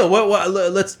 what's the deal?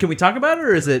 Let's can we talk about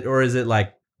it, or is it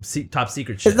like top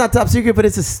secret shit? It's not top secret, but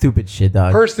it's a stupid shit,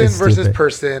 dog. Person It's versus stupid.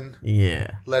 person. Yeah.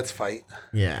 Let's fight.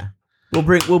 Yeah.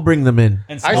 We'll bring them in.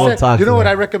 And I small said, talk you know to what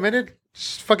them. I recommended?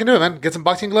 Just fucking do it, man. Get some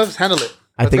boxing gloves. Handle it.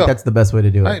 I Let's think go. that's the best way to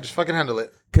do All it. right, just fucking handle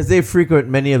it. Because they frequent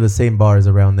many of the same bars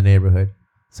around the neighborhood.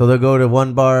 So they'll go to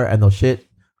one bar and they'll shit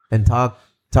and talk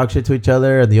shit to each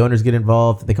other, and the owners get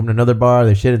involved. They come to another bar,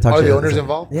 they shit and talk Are shit. the It's owners like-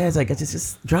 involved? Yeah, it's like,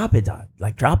 just drop it, dog.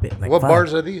 Like, drop it. Like, What fuck.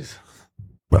 bars are these?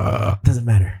 Doesn't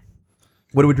matter.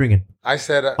 What are we drinking? I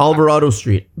said Alvarado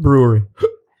Street Brewery.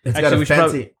 It's Actually, got a we should,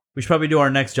 fancy. we should probably do our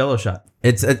next Jello shot.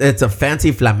 It's a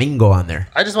fancy flamingo on there.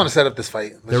 I just want to set up this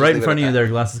fight. Let's They're just right in leave it front of at you. that. Their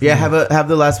glasses. Yeah, have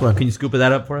the last one. Can you scoop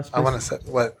that up for us? I please? want to set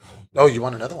what? Oh, you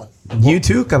want another one? You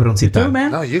too, cabroncita. Too,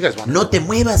 man. No, you guys want. No te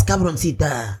muevas,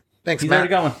 cabroncita. Thanks, He's Matt. already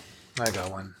got one. I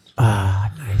got one.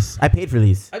 Ah, nice. I paid for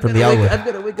these from the outlet. I've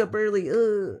got to wake up early.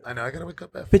 I know. I gotta wake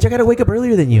up at. Bitch, I gotta wake up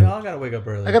earlier than We you. all got to wake up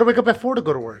early. I gotta wake up at 4 to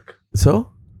go to work. So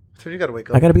So you gotta wake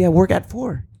up. I gotta be at work at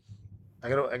 4. I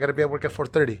gotta be at work at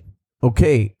 4:30.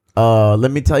 Okay. Let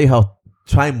me tell you how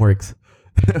time works.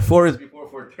 4 is before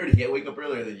 4:30. I wake up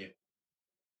earlier than you.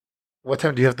 What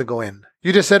time do you have to go in?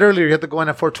 You just said earlier you have to go in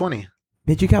at 4:20.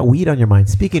 Bitch, you got weed on your mind.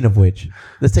 Speaking of which,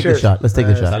 let's take a Cheers. shot. Let's take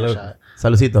the Let's shot. take a Salud. shot.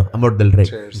 Saludcito, amor del rey.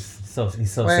 Cheers.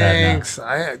 He's so sad Thanks.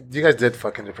 You guys did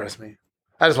fucking depress me.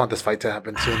 I just want this fight to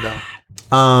happen soon, though.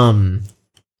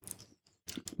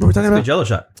 What were we talking now. Good about? Jello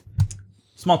shot.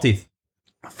 Small teeth.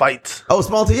 Fight. Oh,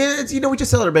 small tea. Yeah, we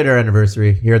just celebrated our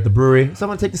anniversary here at the brewery.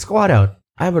 Someone take the squad out.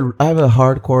 I have a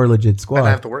hardcore legit squad. And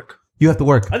I have to work. You have to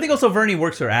work. I think also Vernie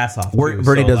works her ass off.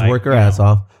 Bernie does work her ass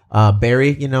off.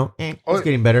 Barry, he's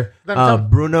getting better.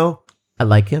 Bruno, I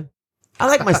like him. I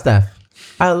like my staff.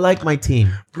 I like my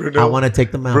team. Bruno, I want to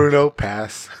take them out. Bruno,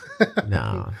 pass.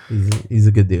 No, he's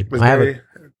a good dude. Was Barry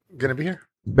gonna be here?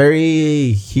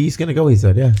 Barry, he's gonna go. He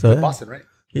said, yeah. So Boston, right?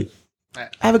 I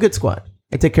have a good squad.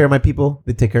 I take care of my people.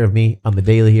 They take care of me on the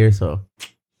daily here. So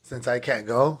Since I can't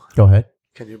go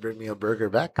can you bring me a burger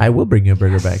back? I will bring you a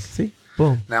burger back. See,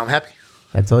 boom. Now I'm happy.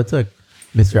 That's all it took,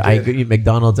 Mister. I could eat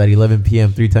McDonald's at 11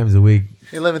 p.m. 3 times a week.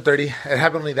 11:30. It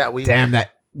happened only that week. Damn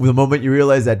that! The moment you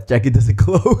realize that jacket doesn't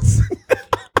close.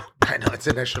 I know it's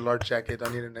an extra large jacket. I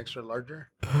need an extra larger.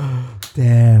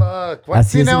 Damn. Fuck. What?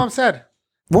 See, now I'm sad.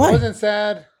 I What? wasn't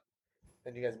sad.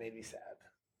 Then you guys made me sad.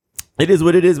 It is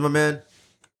what it is, my man.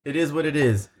 It is what it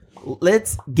is.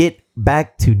 Let's get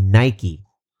back to Nike.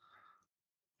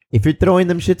 If you're throwing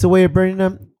them shits away or burning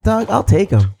them, dog, I'll take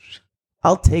them.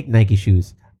 I'll take Nike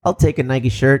shoes. I'll take a Nike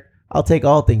shirt. I'll take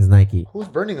all things Nike. Who's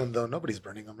burning them though? Nobody's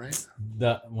burning them, right?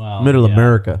 Middle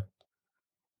America.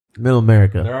 Middle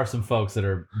America. There are some folks that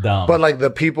are dumb. But like the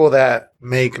people that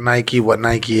make Nike what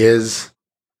Nike is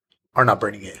are not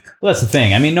burning it. Well, that's the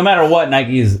thing. I mean, no matter what,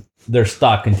 Nike's their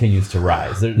stock continues to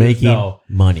rise. Making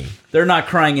money. They're not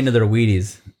crying into their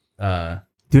Wheaties.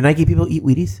 Do Nike people eat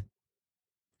Wheaties?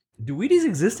 Do Wheaties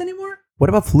exist anymore? What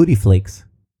about Flutie Flakes?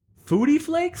 Foodie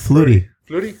Flakes? Flutie.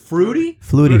 Flutie? Fruity?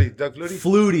 Flutie. Doug Flutie?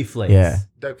 Flutie Flakes. Yeah.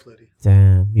 Doug Flutie.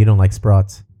 Damn. You don't like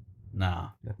Sprouts? Nah.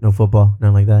 No football?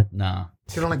 Nothing like that? Nah.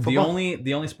 You don't like The football?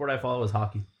 only sport I follow is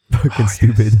hockey. Fucking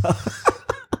stupid.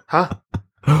 Huh?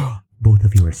 Both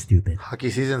of you are stupid. Hockey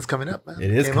season's coming up, man.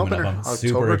 It is Game coming opener, up. I'm October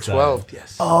super excited. 12th.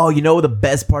 Yes. Oh, you know the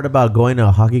best part about going to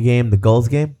a hockey game, the Gulls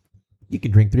game? You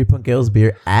can drink 3 Punk Ales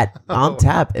beer on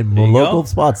tap in There you local go.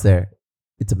 spots there.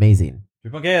 It's amazing.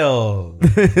 Gale.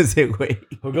 Say, wait.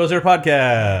 Who goes their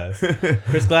podcast?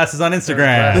 Chris Glass is on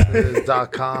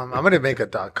Instagram. .com. I'm gonna make a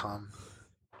 .com.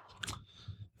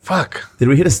 Fuck. Did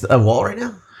we hit a wall right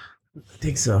now? I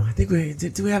think so. I think we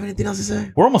did. Do we have anything else to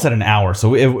say? We're almost at an hour, so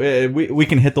we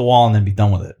can hit the wall and then be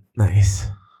done with it. Nice.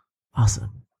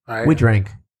 Awesome. All right. We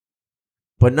drank.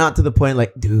 But not to the point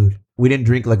like, dude, we didn't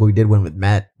drink like we did when with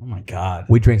Matt. Oh my god,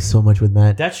 We drank so much with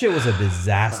Matt. that shit was a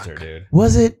disaster, dude.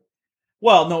 Was it?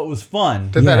 Well, no, it was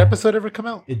fun. Did that Yeah. episode ever come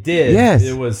out? It did. Yes.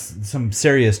 It was some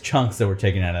serious chunks that were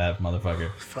taken out of that motherfucker.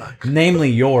 Fuck. Namely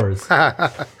yours.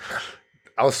 I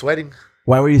was sweating.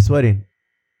 Why were you sweating?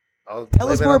 Tell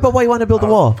us more about why you want to build a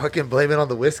wall. Fucking blame it on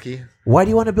the whiskey. Why do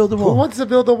you want to build a Who wall? wants to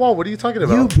build a wall? What are you talking You,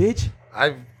 about? bitch.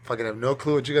 I fucking have no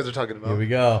clue what you guys are talking Here about. we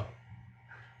go.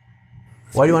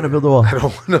 Why do you want to build a wall? I don't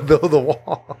want to build a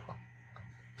wall.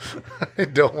 I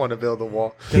don't want to build a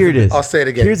wall. Here it is. I'll say it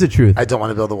again. Here's the truth. I don't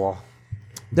want to build a wall.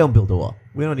 Don't build a wall.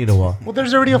 We don't need a wall. Well,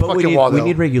 there's already a But fucking wall, we though.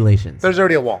 need regulations. There's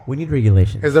already a wall. We need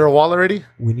regulations. Is there a wall already?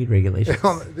 We need regulations.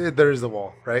 There is a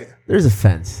wall, right? There's a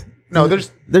fence. No,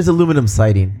 there's aluminum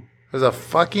siding. a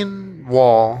fucking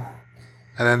wall,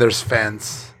 and then there's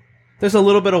fence. There's a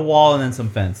little bit of wall and then some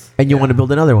fence. And you want to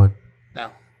build another one. No,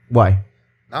 Why?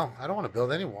 no, I don't want to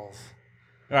build any walls.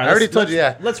 All right, I already told you.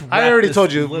 Yeah, Let's. I already wrap told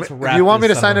this- you. let's If wrap you want me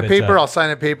to this sign son a of bitch paper, up. I'll sign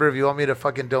a paper. If you want me to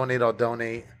fucking donate, I'll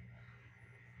donate.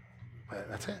 But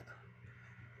that's it.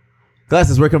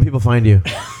 Glasses, where can people find you?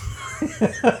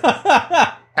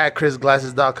 At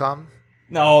chrisglasses.com.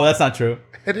 No, that's not true.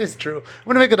 It is true. I'm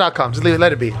gonna make a .com. Just leave it.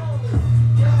 Let it be.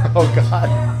 Oh God.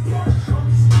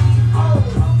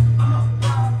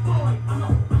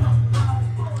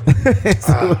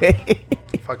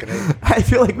 Fucking hate. I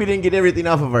feel like we didn't get everything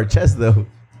off of our chest, though.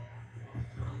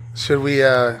 Should we We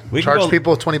can charge go-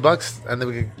 people $20 and then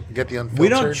we can get the unfiltered? We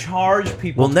don't charge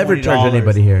people. We'll never charge $20.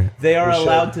 anybody here. They are We should.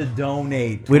 allowed to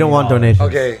donate. We don't want $20. donations.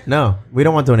 Okay. No, we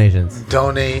don't want donations.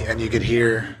 Donate and you could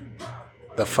hear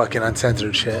the fucking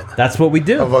uncensored shit That's what we of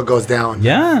do. what goes down.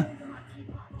 Yeah.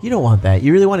 You don't want that.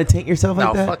 You really want to taint yourself like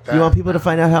No, that? fuck that. You want people to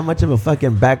find out how much of a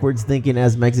fucking backwards thinking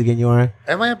as Mexican you are?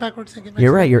 Am I a backwards thinking?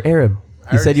 You're right. You're Arab.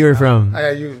 You said you were from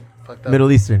You fucked up.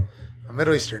 Middle Eastern. I'm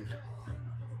Middle Eastern.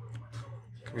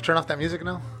 Can we turn off that music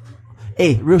now?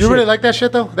 Hey, real You shit. really like that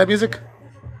shit though? That music?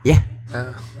 Yeah.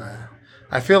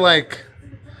 I feel like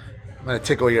I'm gonna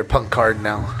take away your punk card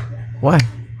now. Why?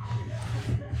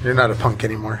 You're not a punk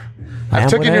anymore. I am I've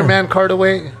taken what I your am. man card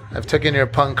away. I've taken your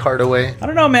punk card away. I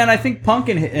don't know, man. I think punk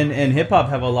and hip hop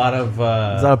have a lot of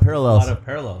There's a lot of parallels. A lot of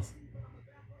parallels.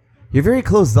 You're very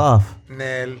closed off.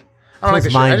 Nel. I don't like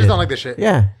this shit. I Close-minded. just don't like this shit.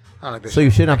 Yeah. I don't like this So shit.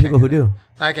 you shit I on can't people who get it. do.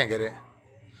 I can't get it.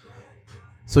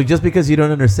 So just because you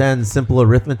don't understand simple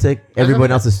arithmetic,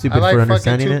 everyone else is stupid I like for fucking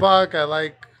understanding it. Tupac. I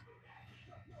like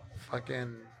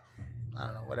fucking, I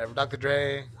don't know, whatever. Dr.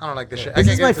 Dre. I don't like this shit. This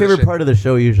is my favorite part of the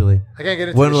show usually. I can't get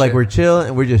into When this like shit. we're chill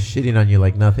and we're just shitting on you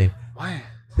like nothing. Why?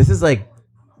 This is like,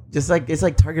 just like it's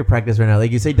like target practice right now.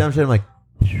 Like you say dumb shit, I'm like,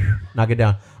 knock it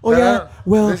down. Oh No, yeah, no,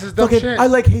 well, this is dumb fucking, shit. I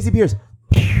like hazy beers.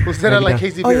 Who said I Knock it like down.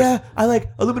 hazy Oh beers? yeah, I like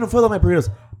aluminum foil on my burritos.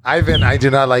 Ivan, I do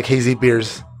not like hazy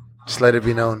beers. Just let it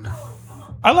be known.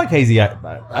 I like hazy.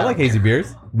 I like hazy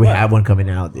beers. We What? have one coming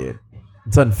out, dude.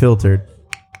 It's unfiltered,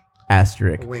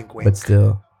 asterisk, Wink, wink. but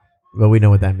still, but we know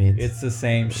what that means. It's the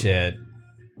same shit.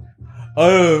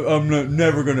 Oh, I'm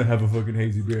never gonna have a fucking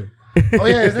hazy beer. Oh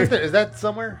yeah, is that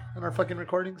somewhere in our fucking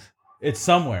recordings? It's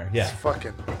somewhere. Yeah. It's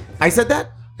fucking I said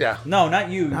that. yeah. No, not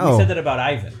you. No. You said that about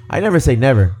Ivan. I never say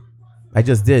never. I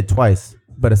just did twice.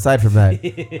 But aside from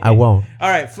that, I won't. All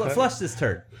right, flush this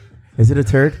turd. Is it a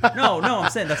turd? No, I'm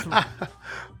saying that's from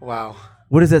Wow.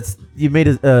 What is that? You made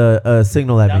a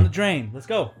signal at down me. the drain. Let's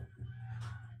go.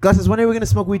 Glasses, when are we gonna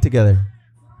smoke weed together?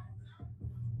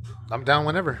 I'm down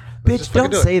whenever. Let's just Bitch,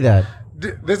 fucking don't do it. say that.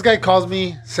 This guy calls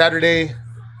me Saturday,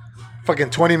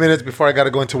 fucking 20 minutes before I gotta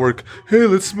go into work. Hey,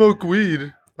 let's smoke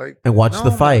weed. Like And watch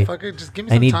the fight. motherfucker, just give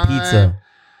me I some need time. pizza.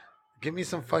 Give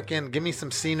me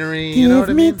some scenery. You know what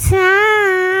I mean?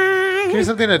 Give me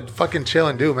something to fucking chill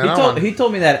and do, man. He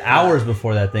told me that hours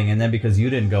before that thing, and then because you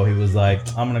didn't go, he was like,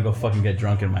 "I'm gonna go fucking get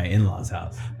drunk in my in-laws'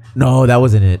 house." No, that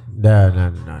wasn't it. No.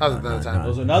 That was another time. It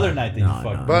was another night that you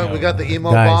fucked. But me we up. got the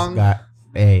emo Guys, bong.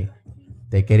 hey,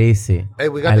 take it easy. Hey,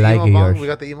 we got I the like emo it, bong. Yosh. We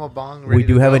got the emo bong. We ready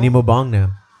do to have go. an emo bong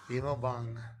now. Emo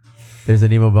bong. There's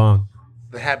an emo bong.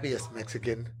 The happiest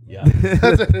Mexican. Yeah.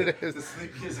 That's what it is.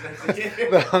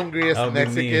 The hungriest That would be me,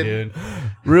 Mexican. dude.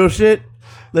 Real shit.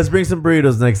 Let's bring some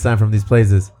burritos next time from these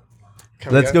places.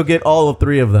 Can we Let's go get all of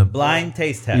 3 of them. Blind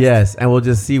taste test. Yes, and we'll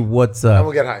just see what's up. And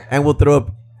we'll get high. And we'll throw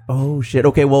up. Oh shit.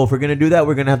 Okay, well if we're gonna do that,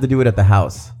 we're gonna have to do it at the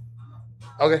house.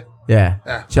 Okay. Yeah.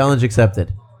 Yeah. Challenge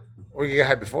accepted. We can get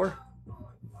high before.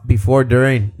 Before,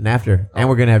 during, and after, and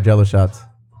we're gonna have Jello shots.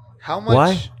 How much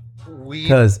Why? weed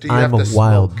Because do you I'm have a to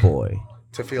wild smoke boy.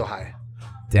 to feel high?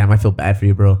 Damn, I feel bad for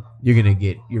you, bro. You're gonna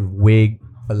get your wig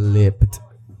flipped.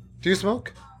 Do you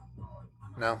smoke?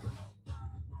 No.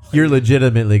 You're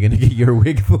legitimately gonna get your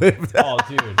wig flipped. Oh,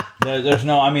 dude. There's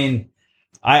no. I mean,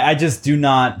 I just do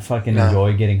not fucking No.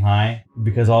 enjoy getting high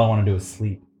because all I want to do is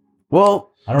sleep.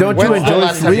 Well, I don't you When's the enjoy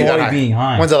last time you sleep? got Enjoy high? being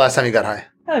high. When's the last time you got high?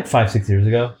 Like 5-6 years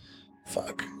ago.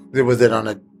 Fuck. Was it on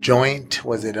a joint?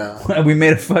 Was it we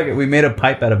made a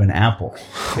pipe out of an apple.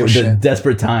 It was shit.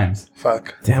 desperate times.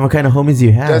 fuck? Damn, what kind of homies do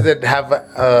you have? Does it have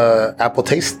apple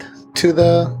taste to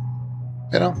the,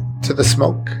 to the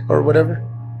smoke or whatever?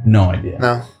 No idea.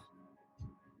 No.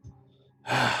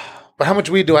 But how much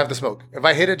weed do I have to smoke? If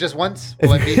I hit it just once,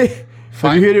 will I be If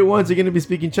fine? you hit it once, you're gonna be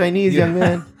speaking Chinese, young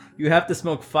man. You have to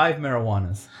smoke 5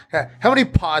 marijuanas. How many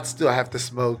pots do I have to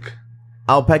smoke?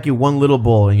 I'll pack you one little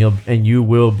bowl, and you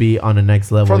will be on the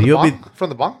next level. From the You'll bong? be From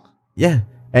the bong? yeah.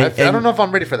 I don't know if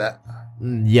I'm ready for that.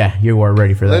 Yeah, you are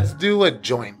ready for that. Let's do a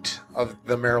joint of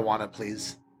the marijuana,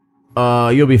 please.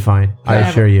 You'll be fine. I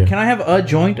assure you. Can I have a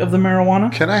joint of the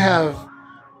marijuana? Can I have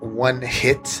one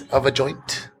hit of a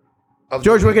joint? Of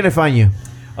George, where can I find you?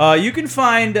 You can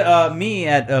find me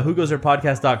at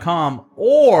whogoestherepodcast.com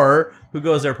or Who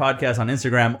Goes There Podcast on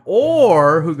Instagram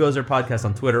or Who Goes There Podcast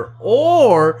on Twitter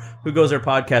or Who Goes There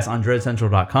Podcast on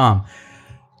dreadcentral.com.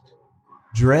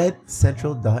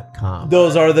 Dreadcentral.com.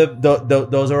 Those are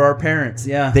those are our parents.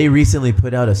 Yeah. They recently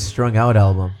put out a Strung Out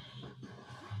album.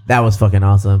 That was fucking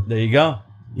awesome. There you go.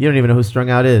 You don't even know who Strung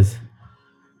Out is.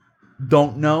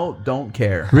 Don't know, don't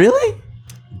care. Really?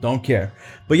 Don't care.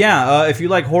 But yeah, if you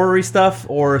like horror-y stuff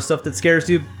or stuff that scares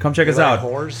you, come check us out.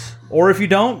 Whores? Or if you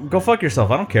don't, go fuck yourself.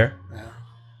 I don't care.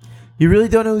 You really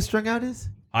don't know who Strung Out is?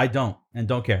 I don't and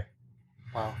don't care.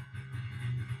 Wow.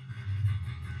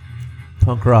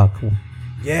 Punk rock.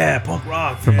 Yeah, punk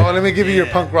rock. Oh, let me give you your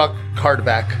punk rock card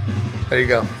back. There you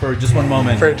go. For just one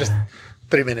moment. For just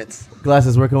 3 minutes.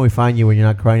 Glasses, where can we find you when you're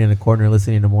not crying in a corner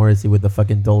listening to Morrissey with the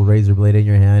fucking dull razor blade in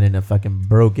your hand and a fucking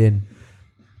broken,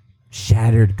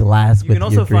 shattered glass You with can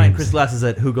also your find dreams? Chris Glasses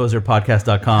at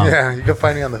whogoesterpodcast.com. Yeah, you can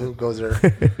find me on the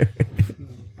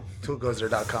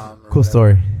whogozer.com. Cool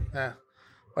story. Yeah,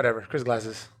 whatever. Chris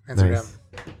Glasses, Instagram. Nice.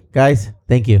 Guys,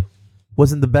 thank you.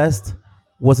 Wasn't the best,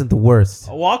 wasn't the worst.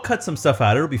 Well, I'll cut some stuff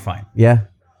out. It'll be fine. Yeah?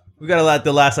 We got to let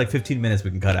the last like 15 minutes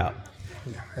we can cut out.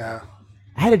 Yeah.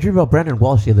 I had a dream about Brandon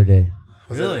Walsh the other day.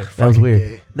 Was Really? it That was fucking weird.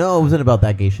 gay? No, it wasn't about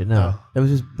that gay shit. No. Oh. It was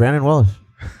just Brandon Walsh.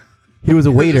 He was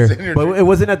a waiter, just in your but drink. it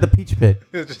wasn't at the Peach Pit.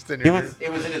 It was just in It your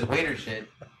was in his waiter shit.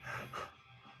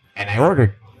 And I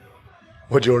ordered.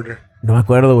 What'd you order? No me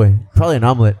acuerdo, güey. Probably an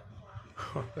omelet.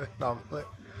 No,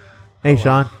 Hey,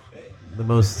 Sean. The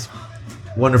most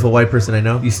wonderful white person I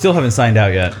know. You still haven't signed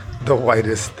out yet. the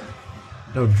whitest.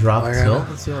 No drop Oh, still. yeah.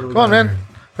 Let's see what we Come on, got man. here.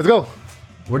 Let's go.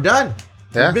 We're done.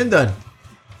 Yeah? We've been done.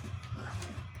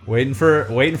 Waiting for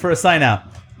a sign out.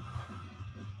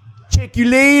 Check you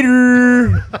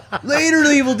later. Later,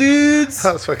 evil dudes.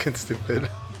 That was fucking stupid.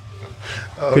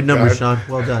 Oh, Good number, God. Sean.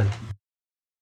 Well done.